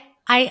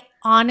 I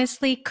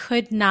honestly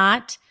could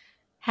not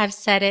have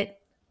said it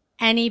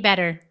any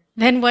better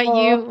than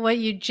Oh, what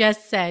you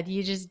just said.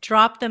 You just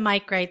dropped the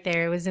mic right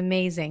there. It was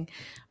amazing.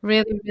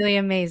 Really, really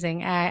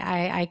amazing.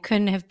 I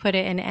couldn't have put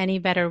it in any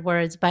better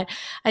words. But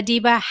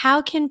Adiba,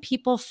 how can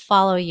people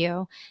follow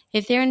you?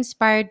 If they're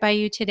inspired by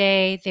you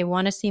today, they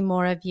want to see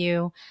more of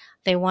you,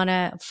 they want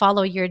to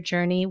follow your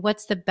journey,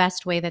 what's the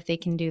best way that they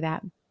can do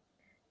that?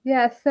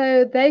 yeah,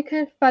 so they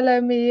can follow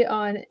me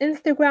on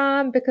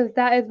Instagram because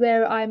that is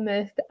where I'm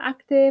most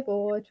active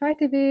or try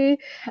to be.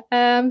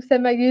 So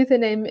my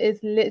username is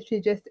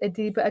literally just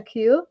Adiba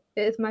Akil.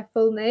 It is my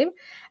full name.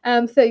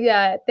 So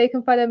yeah, they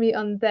can follow me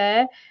on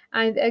there.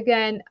 And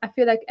again, I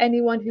feel like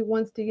anyone who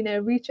wants to,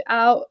 reach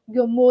out,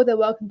 you're more than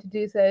welcome to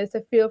do so.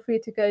 So feel free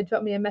to go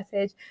drop me a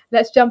message.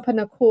 Let's jump on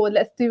a call.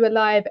 Let's do a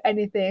live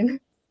anything.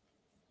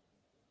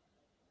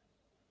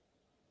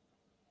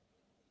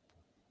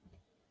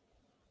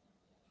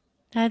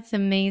 That's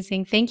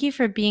amazing. Thank you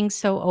for being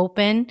so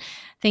open.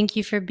 Thank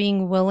you for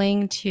being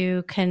willing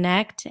to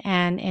connect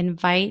and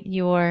invite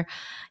your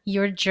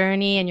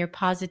journey and your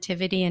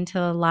positivity into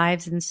the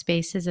lives and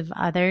spaces of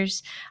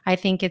others. I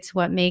think it's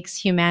what makes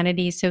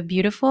humanity so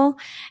beautiful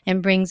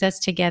and brings us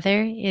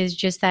together is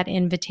just that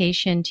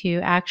invitation to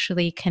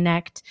actually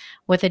connect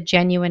with a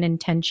genuine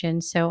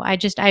intention. So I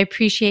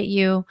appreciate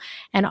you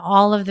and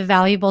all of the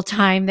valuable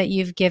time that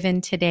you've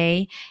given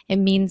today. It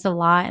means a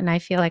lot, and I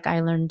feel like I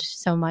learned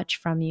so much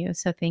from you.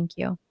 So thank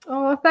you.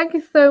 Oh, thank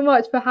you so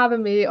much for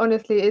having me.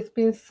 Honestly, it's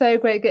been so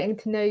great getting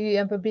to know you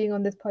and for being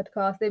on this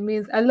podcast. It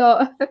means a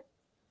lot.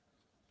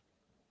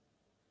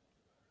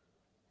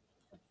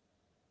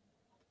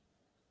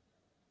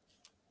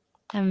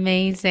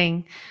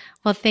 Amazing.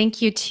 Well,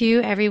 thank you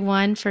to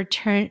everyone for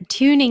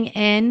tuning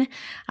in.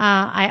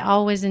 I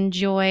always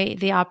enjoy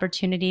the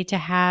opportunity to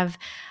have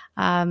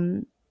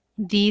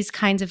these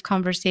kinds of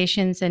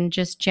conversations and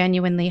just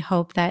genuinely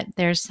hope that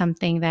there's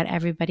something that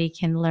everybody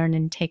can learn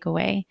and take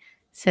away.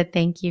 So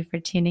thank you for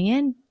tuning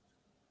in.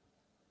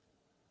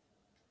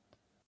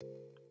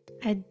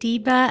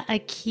 Adiba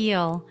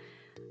Akil,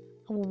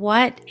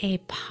 what a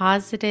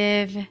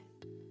positive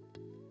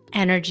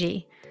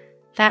energy.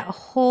 That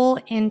whole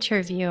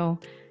interview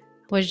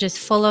was just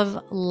full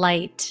of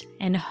light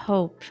and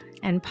hope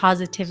and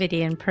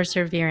positivity and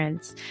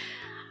perseverance.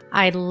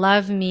 I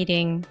love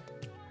meeting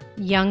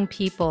young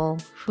people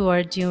who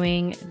are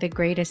doing the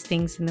greatest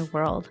things in the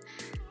world,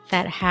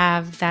 that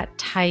have that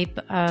type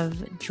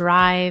of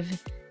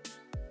drive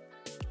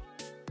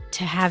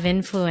to have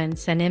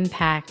influence and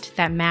impact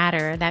that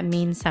matter, that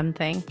means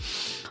something.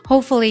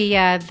 Hopefully,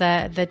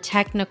 the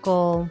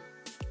technical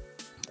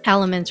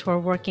elements were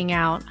working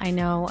out. I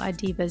know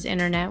Adiba's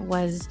internet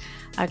was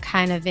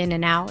kind of in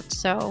and out,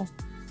 so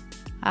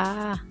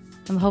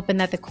I'm hoping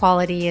that the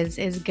quality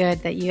is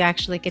good, that you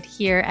actually could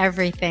hear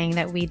everything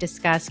that we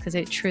discussed, because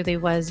it truly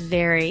was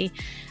very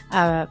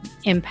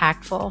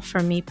impactful for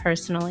me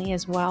personally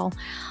as well.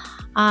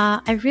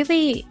 I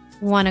really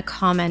want to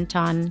comment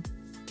on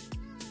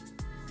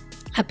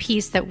a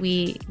piece that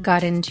we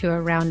got into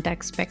around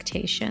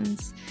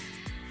expectations.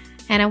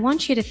 And I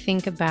want you to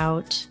think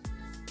about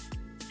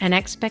an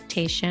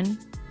expectation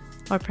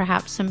or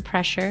perhaps some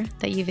pressure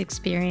that you've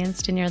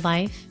experienced in your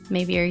life,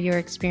 maybe or you're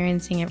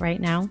experiencing it right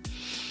now,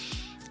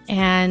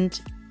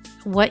 and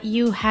what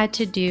you had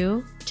to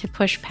do to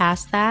push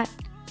past that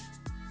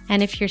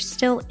And if you're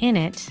still in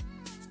it,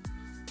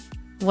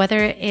 whether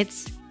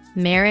it's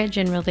marriage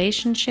and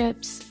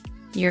relationships,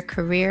 your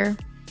career,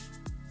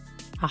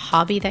 a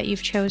hobby that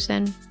you've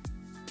chosen,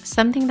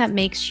 something that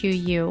makes you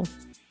you,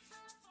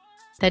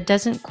 that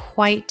doesn't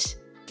quite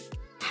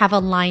have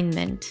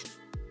alignment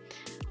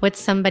with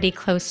somebody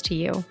close to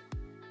you,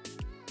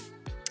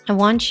 I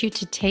want you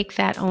to take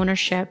that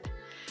ownership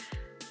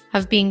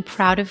of being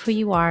proud of who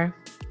you are,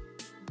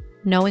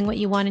 knowing what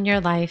you want in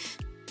your life,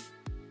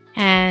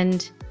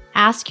 and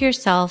ask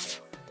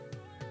yourself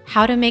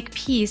how to make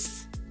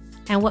peace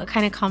and what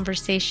kind of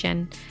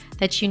conversation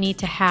that you need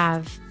to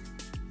have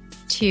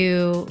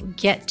to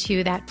get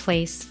to that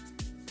place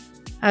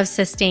of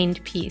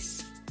sustained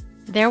peace.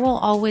 There will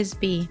always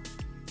be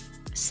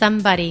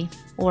somebody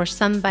or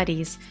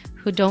somebodies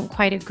who don't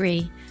quite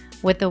agree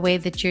with the way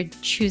that you're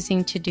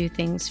choosing to do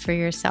things for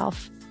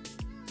yourself.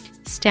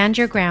 Stand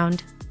your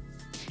ground,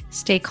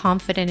 stay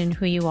confident in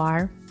who you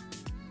are,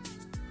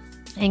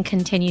 and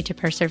continue to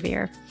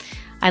persevere.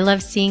 I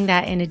love seeing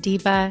that in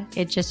Adiba.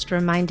 It just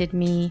reminded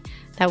me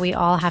that we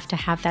all have to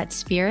have that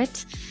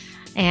spirit,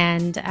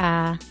 and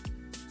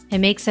it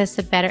makes us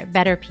a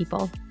better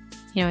people.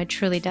 You know, it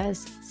truly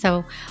does.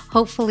 So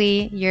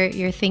hopefully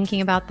you're thinking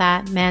about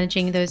that,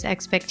 managing those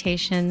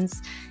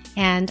expectations,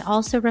 and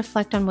also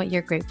reflect on what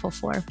you're grateful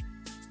for.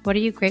 What are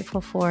you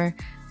grateful for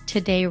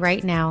today,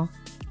 right now,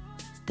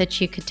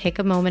 that you could take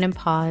a moment and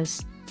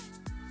pause,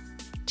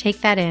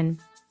 take that in,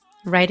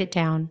 write it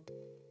down,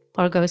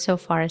 or go so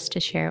far as to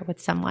share it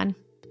with someone.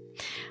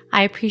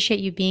 I appreciate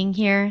you being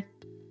here.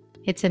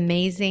 It's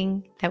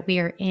amazing that we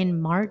are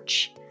in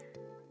March.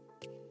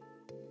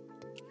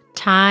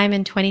 Time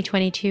in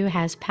 2022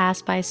 has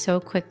passed by so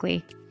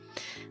quickly.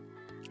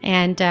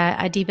 And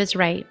Adiba's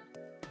right.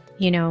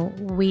 You know,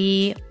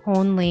 we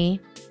only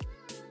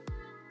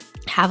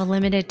have a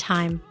limited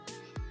time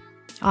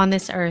on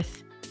this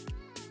earth.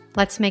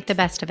 Let's make the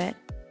best of it.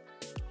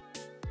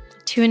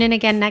 Tune in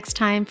again next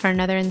time for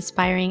another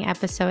inspiring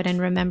episode, and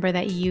remember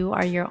that you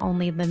are your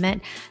only limit.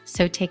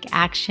 So take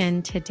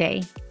action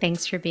today.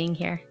 Thanks for being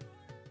here.